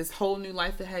this whole new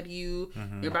life ahead of you.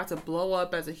 You're about to blow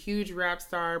up as a huge rap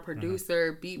star,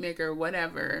 producer, beat maker,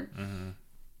 whatever.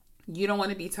 You don't want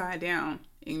to be tied down,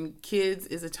 and kids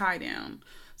is a tie down.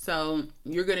 So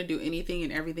you're going to do anything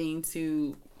and everything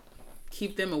to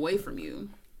keep them away from you.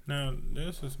 Now,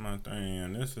 this is my thing,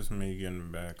 and this is me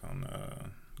getting back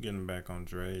on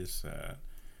Dre's side.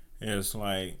 It's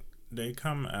like they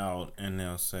come out and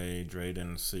they'll say Dre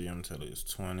didn't see him till he was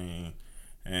 20,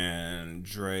 and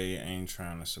Dre ain't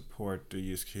trying to support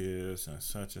these kids and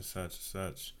such and such and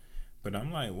such. But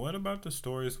I'm like, what about the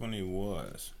stories when he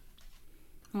was?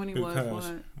 When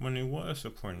he was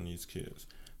supporting these kids.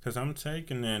 Because I'm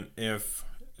taking it, if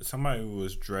somebody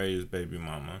was Dre's baby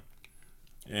mama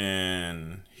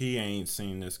and he ain't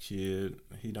seen this kid,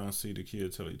 he don't see the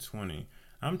kid till he's 20,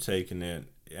 I'm taking it,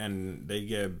 and they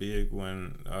get big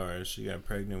or she got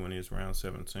pregnant when he was around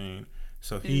 17.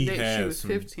 So he has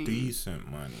some 15.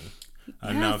 Decent money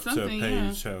enough to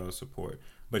pay child support.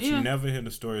 But you never hear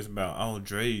the stories about, oh,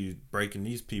 Dre breaking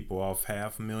these people off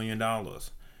 $500,000.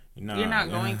 You're not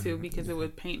going to, because it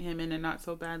would paint him in a not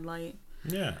so bad light.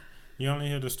 Yeah. You only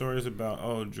hear the stories about,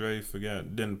 oh, Dre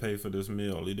didn't pay for this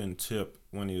meal. He didn't tip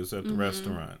when he was at the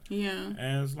restaurant. Yeah.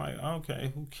 And it's like,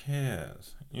 okay, who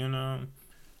cares? You know?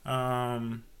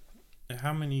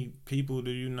 How many people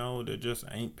do you know that just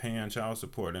ain't paying child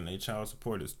support, and their child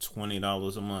support is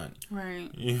 $20 a month? Right.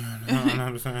 You know what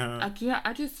I'm saying? I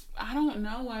don't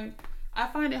know. I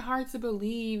find it hard to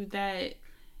believe that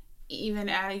even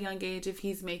at a young age, if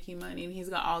he's making money and he's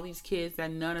got all these kids, that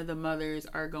none of the mothers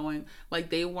are going, like,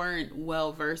 they weren't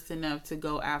well versed enough to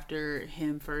go after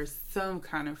him for some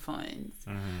kind of funds.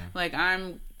 Like,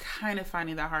 I'm kind of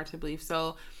finding that hard to believe.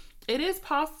 So it is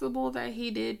possible that he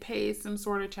did pay some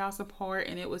sort of child support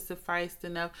and it was sufficed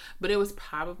enough, but it was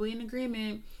probably an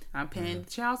agreement. I'm paying the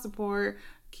child support,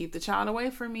 keep the child away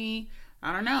from me.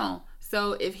 I don't know.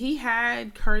 So if he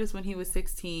had Curtis when he was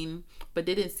 16, but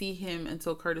didn't see him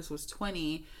until Curtis was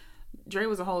 20, Dre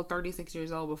was a whole 36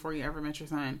 years old before you ever met your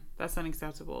son. That's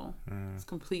unacceptable. It's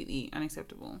completely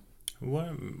unacceptable.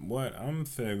 What I'm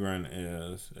figuring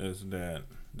is that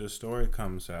the story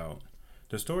comes out.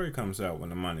 The story comes out when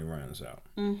the money runs out.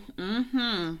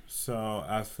 So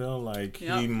I feel like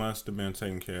he must have been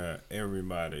taking care of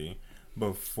everybody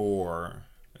before,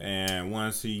 and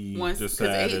once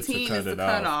decided to cut it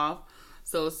off.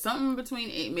 So something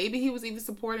between maybe he was even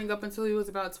supporting up until he was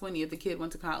about 20 if the kid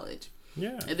went to college.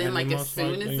 Yeah. And then as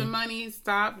soon as the money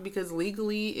stopped, because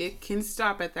legally it can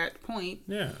stop at that point.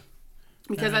 Yeah.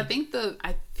 Because I think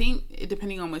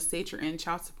depending on what state you're in,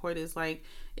 child support is like,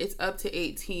 it's up to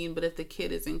 18, but if the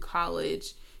kid is in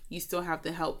college, you still have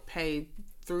to help pay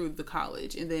through the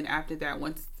college. And then after that,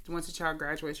 once a child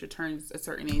graduates or turns a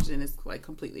certain age, then it's like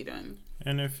completely done.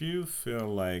 And if you feel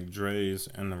like Dre's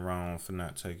in the wrong for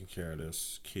not taking care of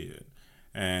this kid,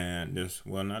 and this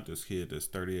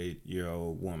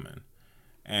 38-year-old woman,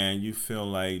 and you feel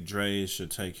like Dre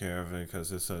should take care of it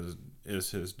because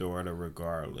it's his daughter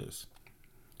regardless,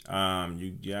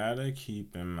 you gotta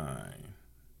keep in mind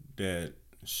that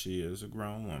she is a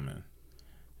grown woman.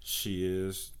 She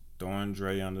is throwing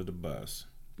Dre under the bus.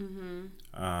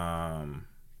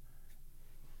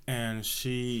 And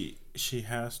she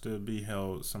has to be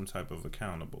held some type of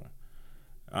accountable.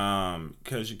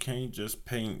 Because you can't just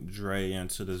paint Dre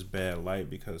into this bad light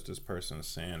because this person is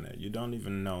saying that. You don't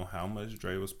even know how much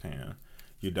Dre was paying.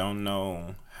 You don't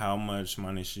know how much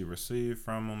money she received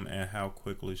from him and how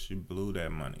quickly she blew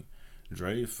that money.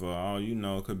 Dre, for all you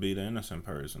know, could be the innocent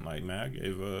person. Like, man, I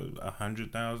gave her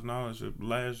 $100,000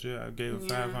 last year. I gave her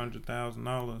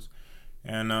 $500,000.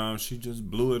 And she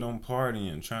just blew it on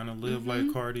partying, trying to live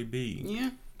like Cardi B.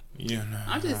 Yeah. You know.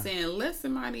 I'm just saying, let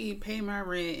somebody pay my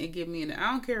rent and give me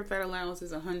I don't care if that allowance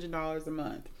is $100 a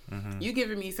month. You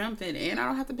giving me something and I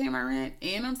don't have to pay my rent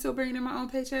and I'm still bringing in my own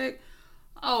paycheck.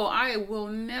 Oh, I will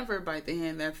never bite the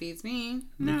hand that feeds me.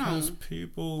 No. Because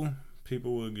people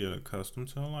will get accustomed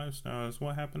to a lifestyle. It's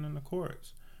what happened in the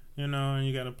courts. You know, and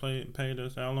you got to pay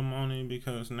this alimony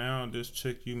because now this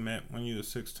chick you met when you were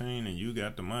 16 and you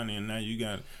got the money and now you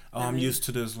got, I'm used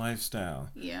to this lifestyle.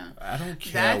 Yeah. I don't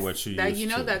care what you used to. You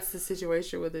know, that's the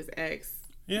situation with his ex.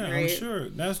 Yeah, right? I'm sure.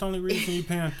 That's the only reason you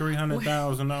paying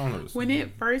 $300,000. When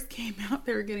it first came out,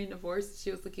 they were getting divorced. She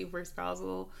was looking for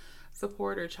spousal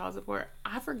support or child support.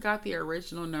 I forgot the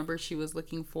original number she was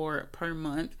looking for per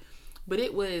month. But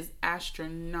it was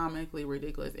astronomically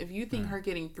ridiculous. If you think her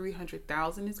getting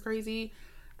 $300,000 is crazy,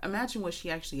 imagine what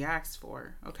she actually asked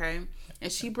for, okay?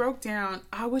 And she broke down,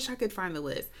 I wish I could find the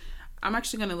list. I'm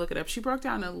actually going to look it up. She broke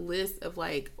down a list of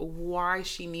like why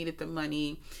she needed the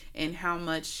money and how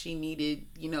much she needed,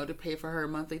 to pay for her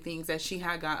monthly things that she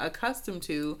had got accustomed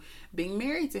to being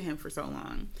married to him for so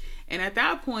long. And at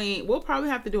that point, we'll probably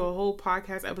have to do a whole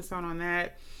podcast episode on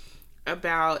that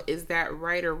about, is that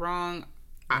right or wrong?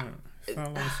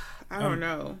 Fellas, I don't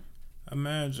know.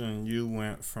 Imagine you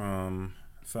went from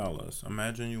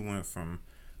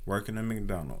working at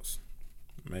McDonald's,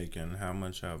 making how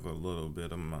much of a little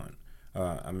bit a month.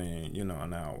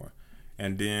 An hour.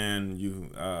 And then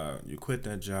you quit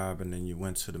that job and then you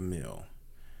went to the mill.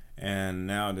 And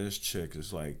now this chick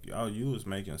is like, oh, you was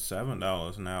making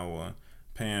 $7 an hour,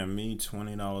 paying me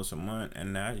 $20 a month,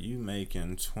 and now you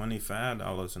making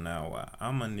 $25 an hour.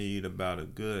 I'm going to need about a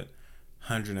good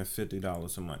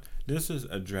 $150 a month. This is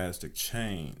a drastic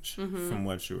change from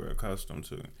what you were accustomed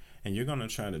to. And you're going to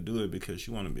try to do it because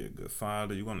you want to be a good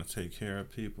father. You want to take care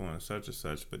of people and such and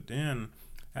such. But then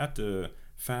after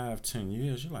 5-10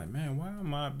 years, you're like, man, why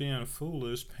am I being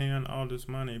foolish paying all this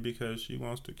money because she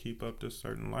wants to keep up this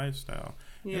certain lifestyle?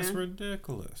 Yeah. It's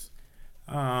ridiculous.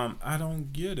 I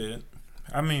don't get it.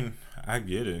 I mean, I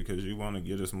get it because you want to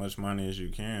get as much money as you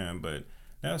can, but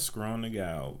that's screwing the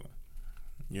guy over.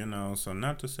 You know, so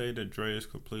not to say that Dre is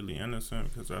completely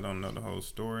innocent because I don't know the whole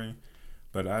story,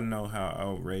 but I know how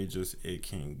outrageous it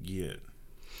can get.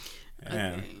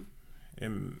 And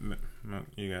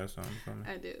you got something for me?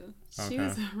 I do. Okay. She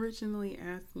was originally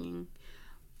asking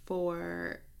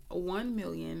for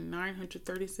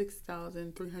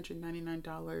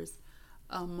 $1,936,399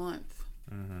 a month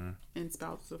in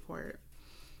spousal support,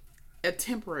 a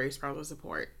temporary spousal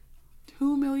support.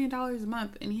 $2 million a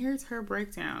month, and here's her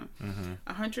breakdown: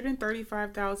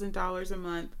 $135,000 a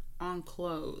month on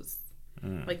clothes.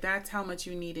 Like, that's how much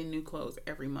you need in new clothes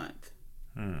every month.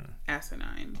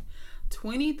 Asinine.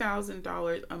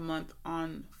 $20,000 a month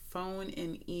on phone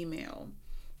and email.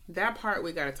 That part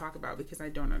we got to talk about because I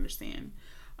don't understand.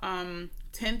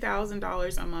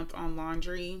 $10,000 a month on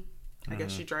laundry. I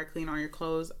guess you dry clean all your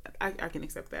clothes. I can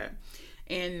accept that.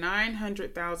 And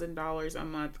 $900,000 a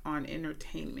month on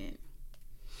entertainment.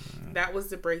 That was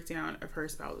the breakdown of her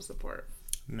spousal support.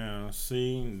 Now,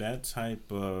 see, that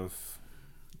type of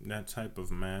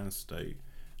man state.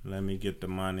 Let me get the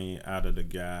money out of the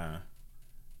guy.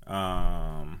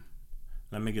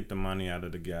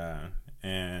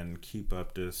 And keep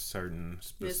up this certain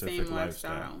specific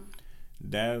lifestyle.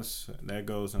 That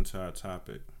goes into our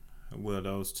topic. Will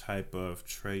those type of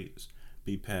traits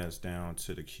be passed down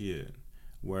to the kid?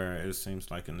 Where it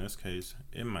seems like in this case,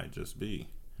 it might just be.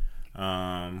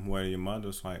 Where your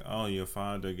mother's like, oh, your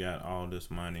father got all this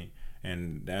money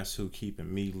and that's who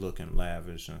keeping me looking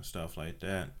lavish and stuff like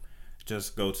that.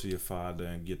 Just go to your father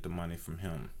and get the money from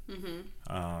him.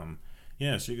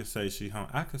 Yeah, she could say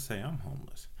I could say I'm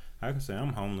homeless. I could say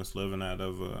I'm homeless living out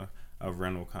of a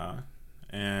rental car.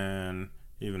 And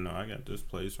even though I got this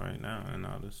place right now and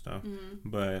all this stuff,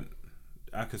 but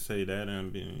I could say that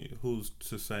and be who's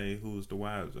to say who's the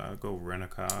wise? I'll go rent a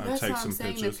car, That's take what some I'm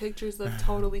saying. pictures. The pictures look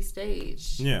totally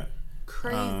staged. Yeah.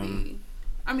 Crazy.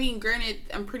 I mean, granted,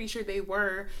 I'm pretty sure they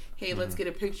were, hey, let's get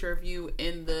a picture of you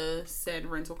in the said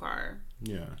rental car.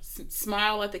 Yeah.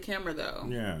 Smile at the camera, though.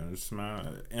 Yeah,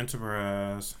 smile.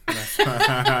 Enterprise. That's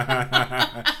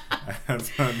why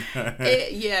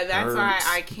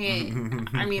I can't.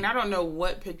 I mean, I don't know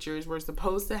what pictures were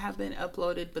supposed to have been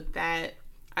uploaded, but that,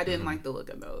 I didn't like the look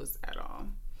of those at all.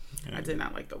 Yeah. I did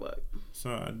not like the look.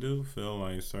 So I do feel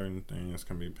like certain things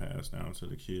can be passed down to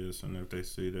the kids, and if they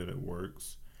see that it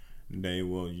works, they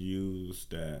will use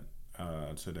that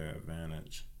to their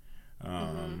advantage.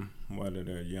 Whether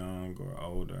they're young or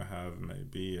older, however it may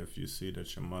be, if you see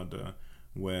that your mother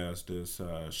wears this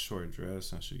short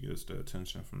dress and she gets the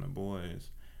attention from the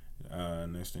boys,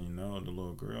 next thing you know, the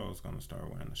little girl is going to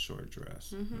start wearing a short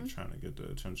dress and trying to get the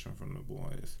attention from the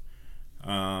boys.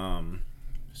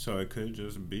 So it could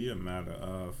just be a matter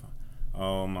of,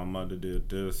 oh, my mother did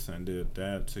this and did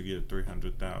that to get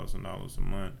 $300,000 a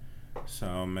month.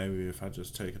 So maybe if I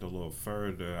just take it a little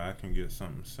further, I can get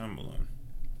something similar.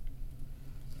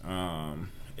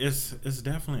 It's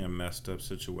definitely a messed up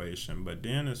situation. But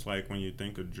then it's like when you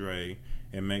think of Dre,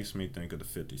 it makes me think of the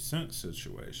 50 Cent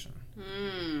situation.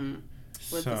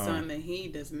 With the son that he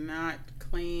does not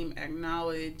claim,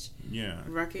 acknowledge,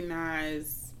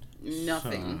 recognize,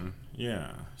 nothing.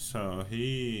 So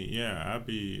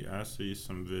I see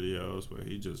some videos where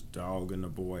he just dogging the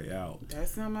boy out.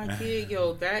 That's not my kid,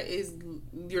 yo. That is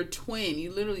your twin.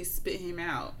 You literally spit him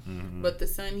out. But the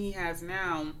son he has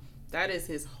now, that is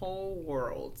his whole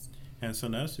world. And so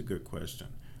that's a good question.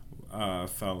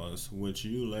 Fellas, would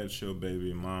you let your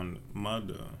baby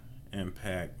mother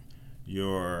impact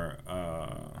your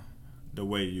the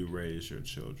way you raise your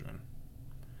children?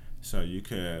 So you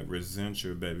could resent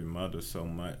your baby mother so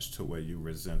much to where you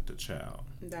resent the child.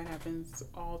 That happens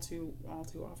all too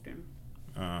often.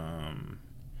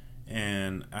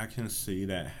 And I can see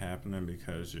that happening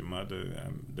because your mother,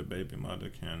 the baby mother,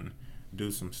 can do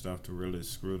some stuff to really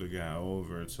screw the guy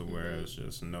over to where it's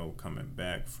just no coming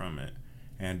back from it,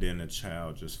 and then the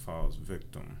child just falls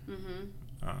victim.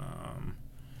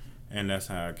 And that's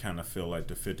how I kind of feel like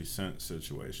the 50 Cent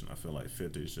situation. I feel like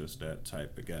 50 is just that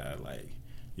type of guy, like,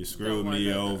 you screwed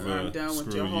me over,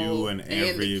 screw you and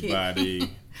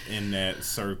everybody in that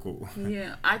circle.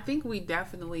 Yeah, I think we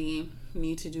definitely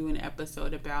need to do an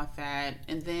episode about that.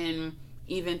 And then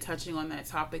even touching on that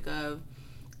topic of,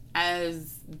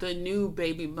 as the new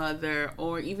baby mother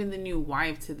or even the new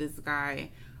wife to this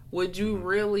guy, would you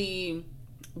really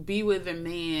be with a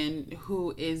man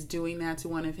who is doing that to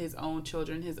one of his own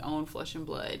children, his own flesh and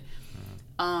blood?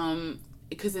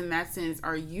 Because in that sense,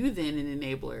 are you then an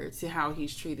enabler to how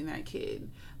he's treating that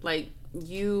kid? Like,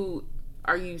 you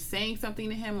Are you saying something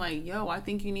to him like, yo, I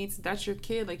think you need to, that's your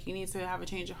kid. Like, you need to have a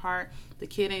change of heart. The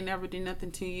kid ain't never did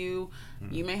nothing to you.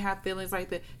 Mm-hmm. You may have feelings like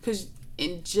that. Because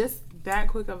in just that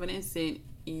quick of an instant,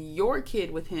 your kid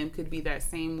with him could be that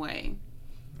same way.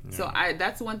 Yeah. So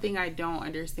that's one thing I don't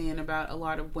understand about a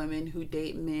lot of women who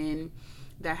date men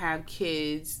that have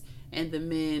kids, and the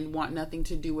men want nothing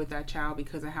to do with that child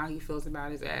because of how he feels about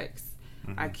his ex.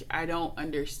 Mm-hmm. I don't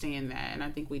understand that, and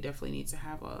I think we definitely need to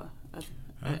have an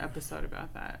episode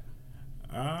about that.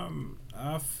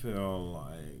 I feel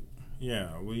like,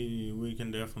 yeah, we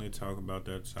can definitely talk about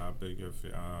that topic. If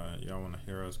y'all want to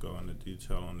hear us go into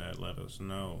detail on that, let us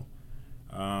know.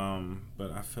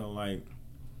 But I feel like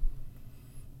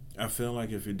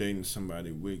if you're dating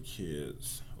somebody with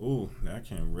kids, that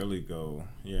can really go.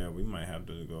 Yeah, we might have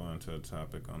to go into a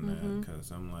topic on that,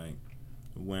 because I'm like,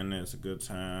 when it's a good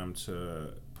time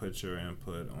to put your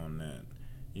input on that.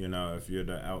 You know, if you're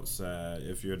the outside,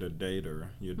 if you're the dater,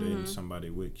 you're dating somebody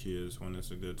with kids, when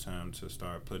it's a good time to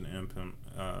start putting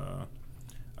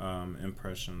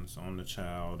impressions on the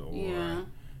child, or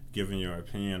giving your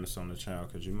opinions on the child,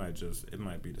 because it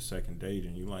might be the second date,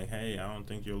 and you're like, hey, I don't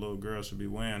think your little girl should be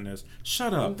wearing this.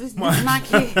 Shut up. This is my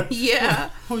kid.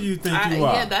 Yeah. Who you think you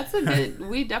are? Yeah, that's a good,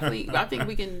 I think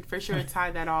we can for sure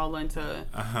tie that all into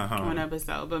one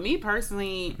episode. But me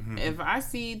personally, if I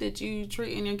see that you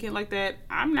treating your kid like that,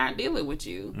 I'm not dealing with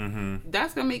you.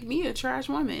 That's going to make me a trash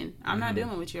woman. I'm not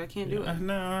dealing with you. I can't do it.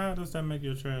 Now, how does that make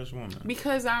you a trash woman?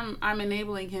 Because I'm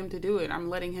enabling him to do it. I'm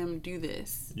letting him do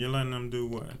this. You're letting him do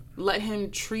what? Let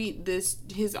him treat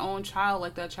his own child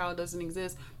like that child doesn't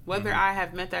exist. Whether I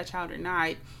have met that child or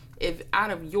not, if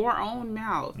out of your own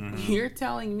mouth you're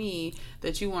telling me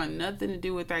that you want nothing to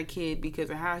do with that kid because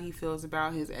of how he feels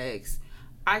about his ex,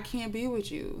 I can't be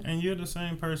with you. And you're the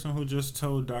same person who just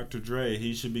told Dr. Dre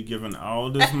he should be giving all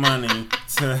this money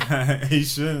to. He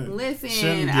shouldn't. Listen,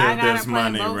 shouldn't give I gotta this play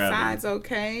money, both rather. sides.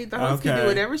 Okay, the host can do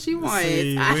whatever she wants.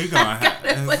 See, we gonna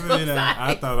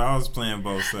I thought I was playing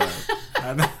both sides.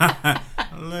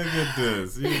 Look at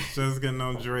this. You just getting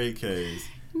on Dre case.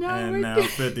 No, and now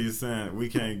 50 Cent, we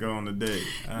can't go on a date.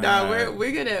 No,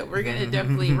 we're gonna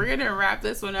definitely wrap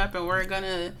this one up, and we're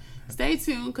gonna stay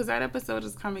tuned because that episode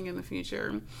is coming in the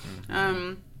future.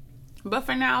 But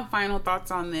for now, final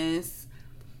thoughts on this.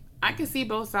 I can see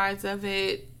both sides of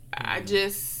it. I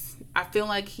feel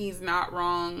like he's not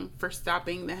wrong for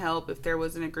stopping the help if there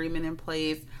was an agreement in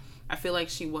place. I feel like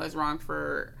she was wrong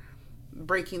for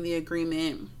breaking the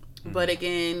agreement. But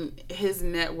again, his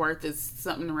net worth is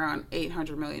something around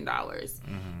 $800 million.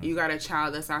 You got a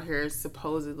child that's out here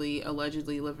supposedly,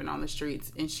 allegedly living on the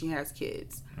streets, and she has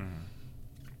kids.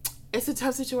 It's a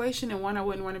tough situation, and one I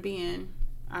wouldn't want to be in.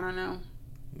 I don't know.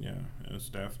 Yeah, it's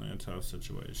definitely a tough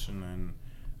situation,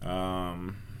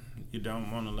 and you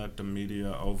don't want to let the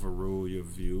media overrule your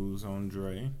views on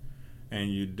Dre,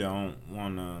 and you don't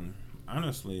want to.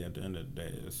 Honestly, at the end of the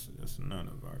day, it's none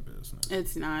of our business.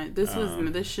 It's not.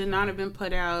 This should not have been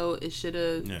put out. It should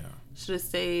have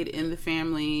stayed in the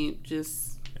family.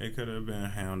 It could have been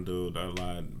handled a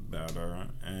lot better.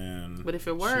 But if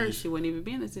it were, she wouldn't even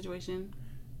be in this situation.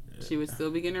 She would still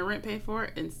be getting her rent paid for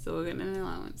and still getting an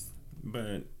allowance.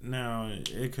 But now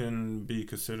it can be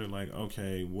considered like,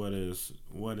 okay, what is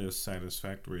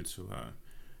satisfactory to her?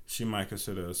 She might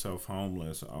consider herself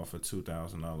homeless off of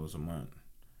 $2,000 a month.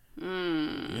 You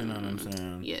know what I'm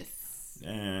saying? Yes.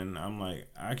 And I'm like,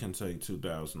 I can take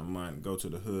 $2,000 a month, go to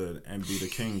the hood, and be the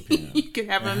kingpin. You could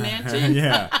have a mansion.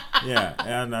 yeah.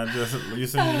 And you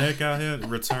see Nick out here,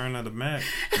 Return of the Mac.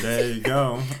 There you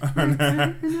go. I'm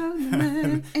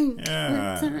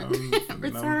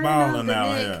balling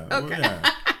out here. Okay.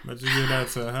 Yeah. But you do that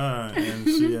to her, and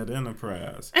she at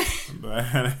Enterprise.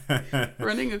 But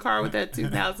running a car with that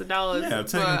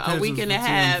 $2,000 for a week and a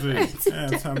half.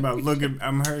 Talking about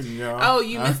I'm hurting, y'all. Oh,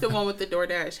 you missed the one with the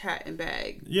DoorDash hat and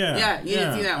bag. Yeah, you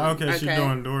didn't see that one. Okay, she's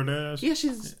doing DoorDash. Yeah,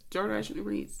 she's DoorDash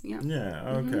Uber Eats. Yeah. Yeah.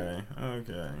 Okay.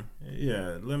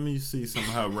 Yeah. Let me see some of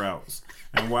her routes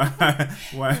and why?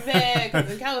 Man,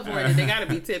 because in California they gotta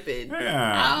be tipping.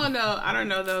 Yeah. I don't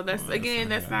know though. That's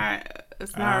not.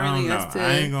 It's not really us to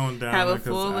I ain't gonna down have her a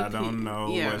full I don't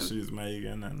know what she's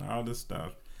making and all this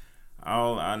stuff.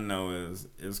 All I know is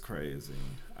it's crazy.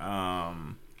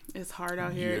 It's hard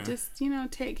out here. Just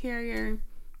take care of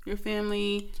your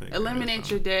family. Eliminate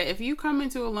your debt. If you come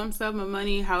into a lump sum of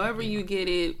money, however you get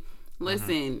it,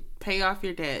 listen, pay off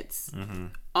your debts.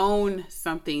 Own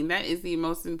something. That is the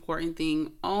most important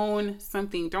thing. Own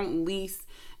something. Don't lease.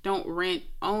 Don't rent.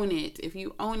 Own it. If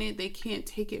you own it, they can't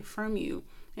take it from you.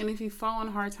 And if you fall on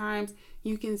hard times,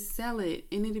 you can sell it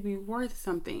and it'll be worth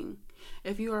something.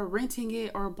 If you are renting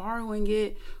it or borrowing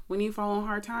it when you fall on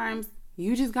hard times,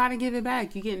 you just got to give it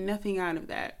back. You get nothing out of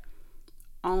that.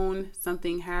 Own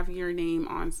something. Have your name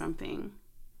on something.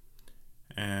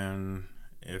 And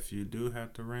if you do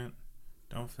have to rent,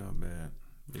 don't feel bad.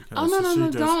 Because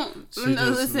don't.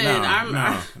 Listen,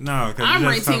 I'm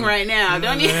renting right now.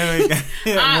 Don't you?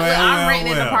 I'm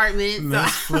renting an apartment.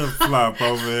 Let's flip flop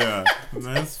over here.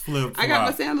 Let's flip flop. I got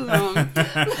my sandals on.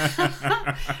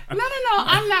 No.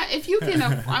 I'm not. If you can,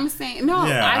 I'm saying no.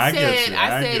 Yeah, I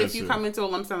said if you come into a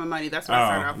lump sum of money, that's what I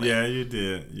started off with. Yeah, you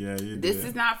did. This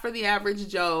is not for the average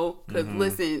Joe. Because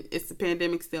listen, it's the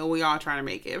pandemic still. We all trying to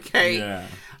make it. Okay. Yeah.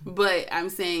 But I'm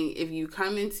saying if you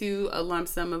come into a lump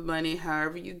sum of money,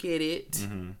 however you get it,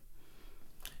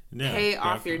 pay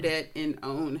off your debt and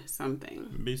own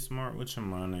something. Be smart with your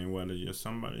money. Whether you're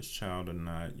somebody's child or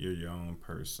not, you're your own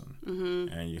person.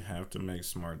 And you have to make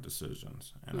smart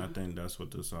decisions. And I think that's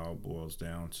what this all boils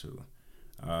down to.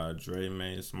 Dre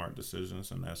made smart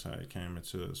decisions, and that's how he came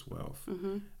into his wealth.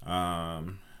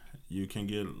 You can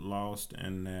get lost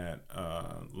in that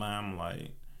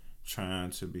limelight trying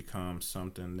to become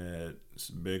something that's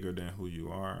bigger than who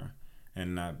you are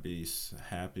and not be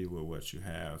happy with what you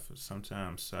have.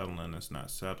 Sometimes settling is not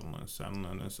settling.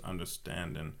 Settling is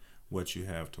understanding what you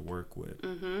have to work with.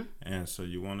 And so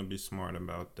you want to be smart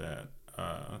about that.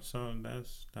 So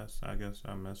that's I guess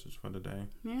our message for today.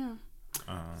 Yeah.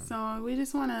 So we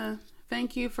just want to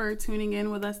thank you for tuning in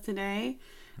with us today.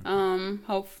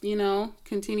 Hope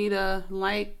continue to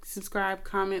like, subscribe,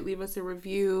 comment, leave us a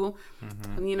review.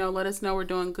 Let us know we're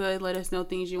doing good. Let us know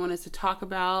things you want us to talk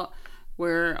about.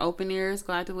 We're open ears,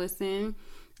 glad to listen.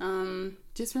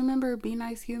 Just remember, be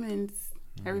nice humans.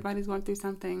 Everybody's going through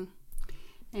something,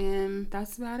 and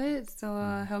that's about it. So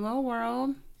hello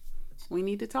world, we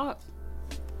need to talk.